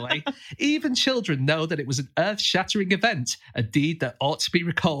War, by the way, even children know that it was an earth-shattering event, a deed that ought to be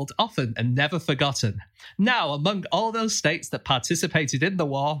recalled often and never forgotten. Now, among all those states that participated in the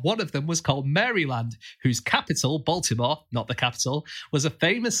war, one of them was called Maryland, whose capital, Baltimore, not the capital, was a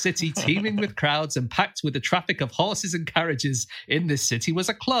famous city teeming with crowds and packed with the traffic of horses and carriages. In this city was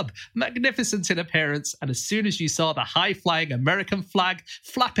a club, magnificent in appearance, and as soon as you saw the high-flying American flag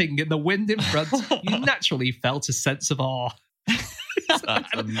flapping in the wind in front, you naturally felt a sense of awe. That's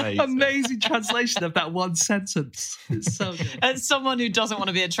amazing. Amazing translation of that one sentence. It's so good. As someone who doesn't want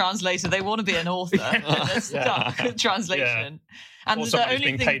to be a translator, they want to be an author. They're stuck with translation. Yeah. And or someone who's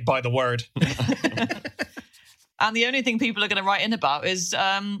being paid by the word. And the only thing people are going to write in about is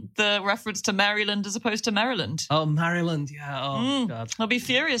the reference to Maryland as opposed to Maryland. Oh, Maryland, yeah. Oh, God. I'll be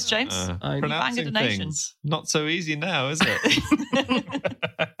furious, James. Pronouncing things. Not so easy now, is it?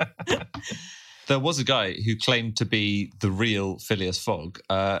 There was a guy who claimed to be the real Phileas Fogg,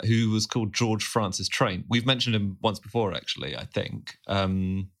 who was called George Francis Train. We've mentioned him once before, actually, I think.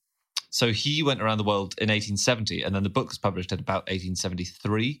 So he went around the world in 1870, and then the book was published in about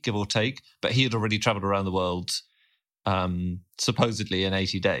 1873, give or take. But he had already travelled around the world supposedly in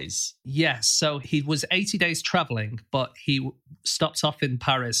 80 days. Yes, so he was 80 days travelling, but he stopped off in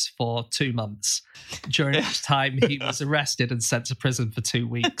Paris for 2 months, during which time he was arrested and sent to prison for 2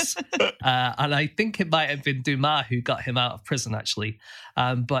 weeks. And I think it might have been Dumas who got him out of prison, actually.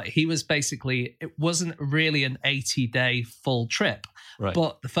 But he was basically, it wasn't really an 80-day full trip. Right.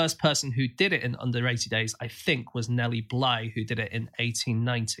 But the first person who did it in under 80 days, I think, was Nellie Bly, who did it in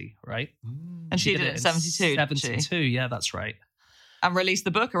 1890, right? And she did it in 72, didn't she? 72, yeah, that's right. And released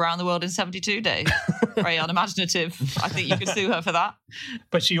the book Around the World in 72 Days. Very unimaginative. I think you could sue her for that.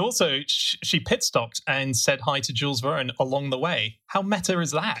 But she also, she pit stopped and said hi to Jules Verne along the way. How meta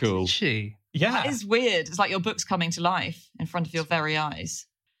is that? Cool. She? Yeah. That is weird. It's like your book's coming to life in front of your very eyes.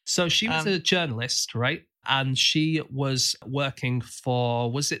 So she was a journalist, right? And she was working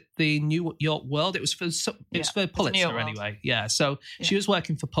for, was it the New York World? It was for Pulitzer anyway. Yeah. So she was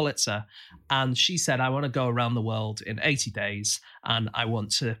working for Pulitzer, and she said, I want to go around the world in 80 days and I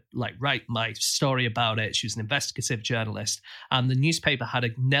want to write my story about it. She was an investigative journalist, and the newspaper had a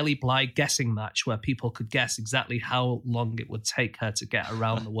Nellie Bly guessing match where people could guess exactly how long it would take her to get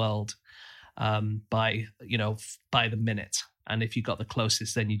around the world by the minute. And if you got the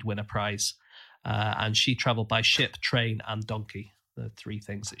closest, then you'd win a prize. And she traveled by ship, train, and donkey. The three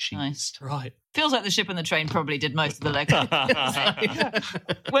things that she used. Right. Feels like the ship and the train probably did most of the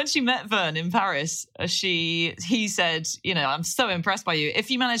legwork. When she met Verne in Paris, he said, I'm so impressed by you.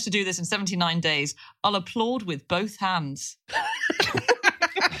 If you manage to do this in 79 days, I'll applaud with both hands.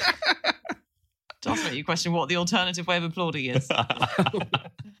 Does make you question what the alternative way of applauding is.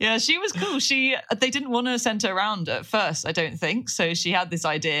 Yeah, she was cool. They didn't want to send her around at first, I don't think. So she had this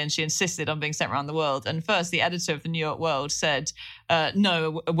idea and she insisted on being sent around the world. And first, the editor of the New York World said,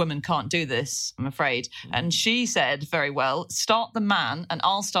 no, a woman can't do this, I'm afraid. And she said, very well, start the man and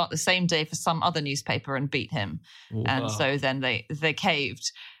I'll start the same day for some other newspaper and beat him. Wow. And so then they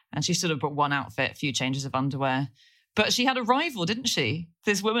caved. And she sort of brought one outfit, a few changes of underwear. But she had a rival, didn't she?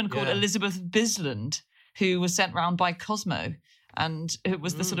 This woman called Elizabeth Bisland, who was sent round by Cosmo. And it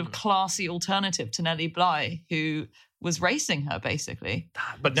was the sort of classy alternative to Nellie Bly, who was racing her, basically.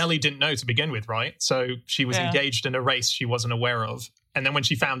 But Nellie didn't know to begin with, right? So she was engaged in a race she wasn't aware of. And then when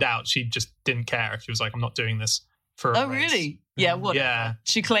she found out, she just didn't care. She was like, I'm not doing this for a race. Oh, really? Yeah, what? Yeah.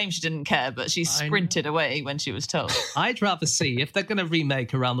 She claimed she didn't care, but she sprinted away when she was told. I'd rather see, if they're going to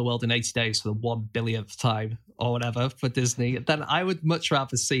remake Around the World in 80 Days for the 1 billionth time or whatever for Disney, then I would much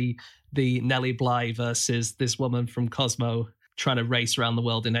rather see the Nellie Bly versus this woman from Cosmo trying to race around the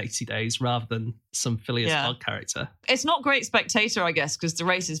world in 80 days rather than some Phileas Fogg character. It's not great spectator, I guess, because the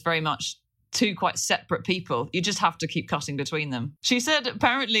race is very much two quite separate people. You just have to keep cutting between them. She said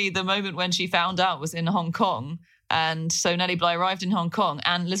apparently the moment when she found out was in Hong Kong. And so Nellie Bly arrived in Hong Kong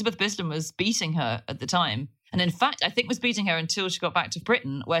and Elizabeth Bisland was beating her at the time. And in fact, I think was beating her until she got back to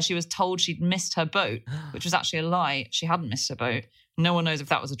Britain, where she was told she'd missed her boat, which was actually a lie. She hadn't missed her boat. No one knows if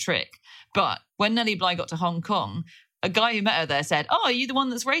that was a trick. But when Nellie Bly got to Hong Kong, a guy who met her there said, "Oh, are you the one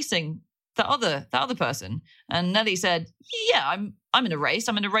that's racing that other person?" And Nellie said, "Yeah, I'm in a race.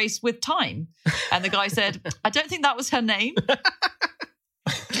 I'm in a race with time." And the guy said, "I don't think that was her name."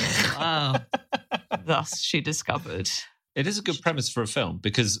 Wow. Thus, she discovered. It is a good premise for a film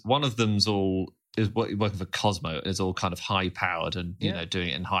because one of them's working for Cosmo and is all kind of high powered and doing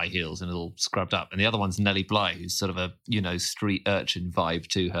it in high heels and all scrubbed up, and the other one's Nellie Bly, who's sort of a street urchin vibe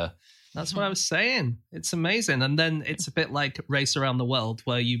to her. That's what I was saying. It's amazing. And then it's a bit like Race Around the World,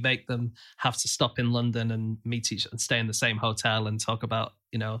 where you make them have to stop in London and meet each and stay in the same hotel and talk about,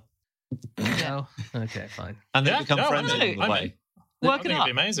 Okay, fine. And they become friends along the way. Working up.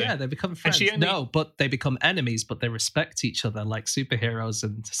 It'd be amazing. Yeah, they become friends. But they become enemies, but they respect each other like superheroes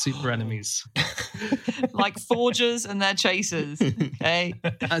and super enemies. Like forgers and their chasers. Okay.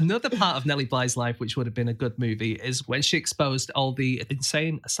 Another part of Nellie Bly's life, which would have been a good movie, is when she exposed all the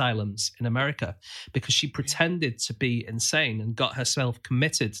insane asylums in America because she pretended to be insane and got herself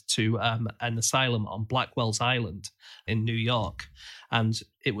committed to an asylum on Blackwell's Island in New York. And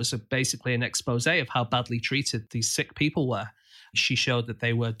it was basically an expose of how badly treated these sick people were. She showed that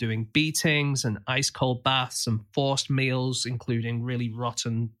they were doing beatings and ice cold baths and forced meals, including really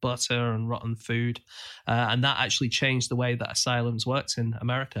rotten butter and rotten food. And that actually changed the way that asylums worked in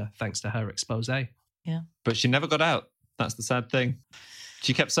America, thanks to her expose. Yeah. But she never got out. That's the sad thing.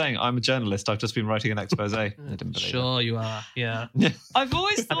 She kept saying, "I'm a journalist. I've just been writing an expose." I didn't believe Sure, you are. Yeah. I've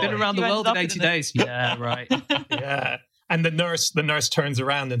always thought I've been around the world in 80 days. Yeah, right. Yeah. And the nurse turns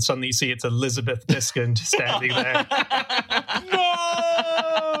around and suddenly you see it's Elizabeth Bisland standing there.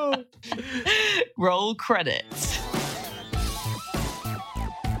 No! Roll credits.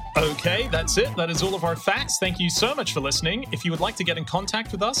 Okay, that's it. That is all of our facts. Thank you so much for listening. If you would like to get in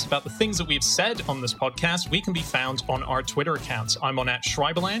contact with us about the things that we've said on this podcast, we can be found on our Twitter accounts. I'm on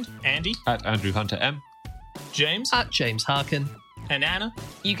 @Schreiberland, Andy at Andrew Hunter M, James at James Harkin, and Anna.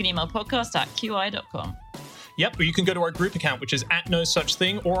 You can email podcast@qi.com. Yep, or you can go to our group account, which is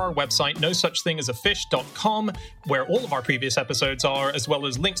 @NoSuchThing, or our website, nosuchthingasafish.com, where all of our previous episodes are, as well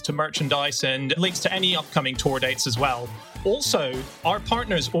as links to merchandise and links to any upcoming tour dates as well. Also, our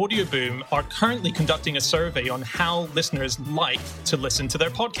partners, Audioboom, are currently conducting a survey on how listeners like to listen to their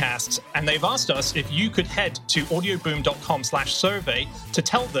podcasts. And they've asked us if you could head to audioboom.com/survey to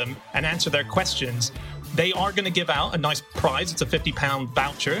tell them and answer their questions They are going to give out a nice prize. It's a £50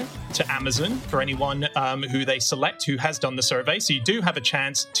 voucher to Amazon for anyone who they select who has done the survey. So you do have a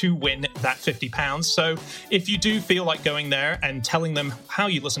chance to win that £50. So if you do feel like going there and telling them how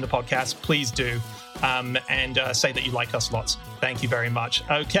you listen to podcasts, please do. And say that you like us lots. Thank you very much.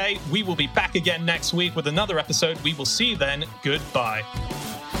 Okay, we will be back again next week with another episode. We will see you then. Goodbye.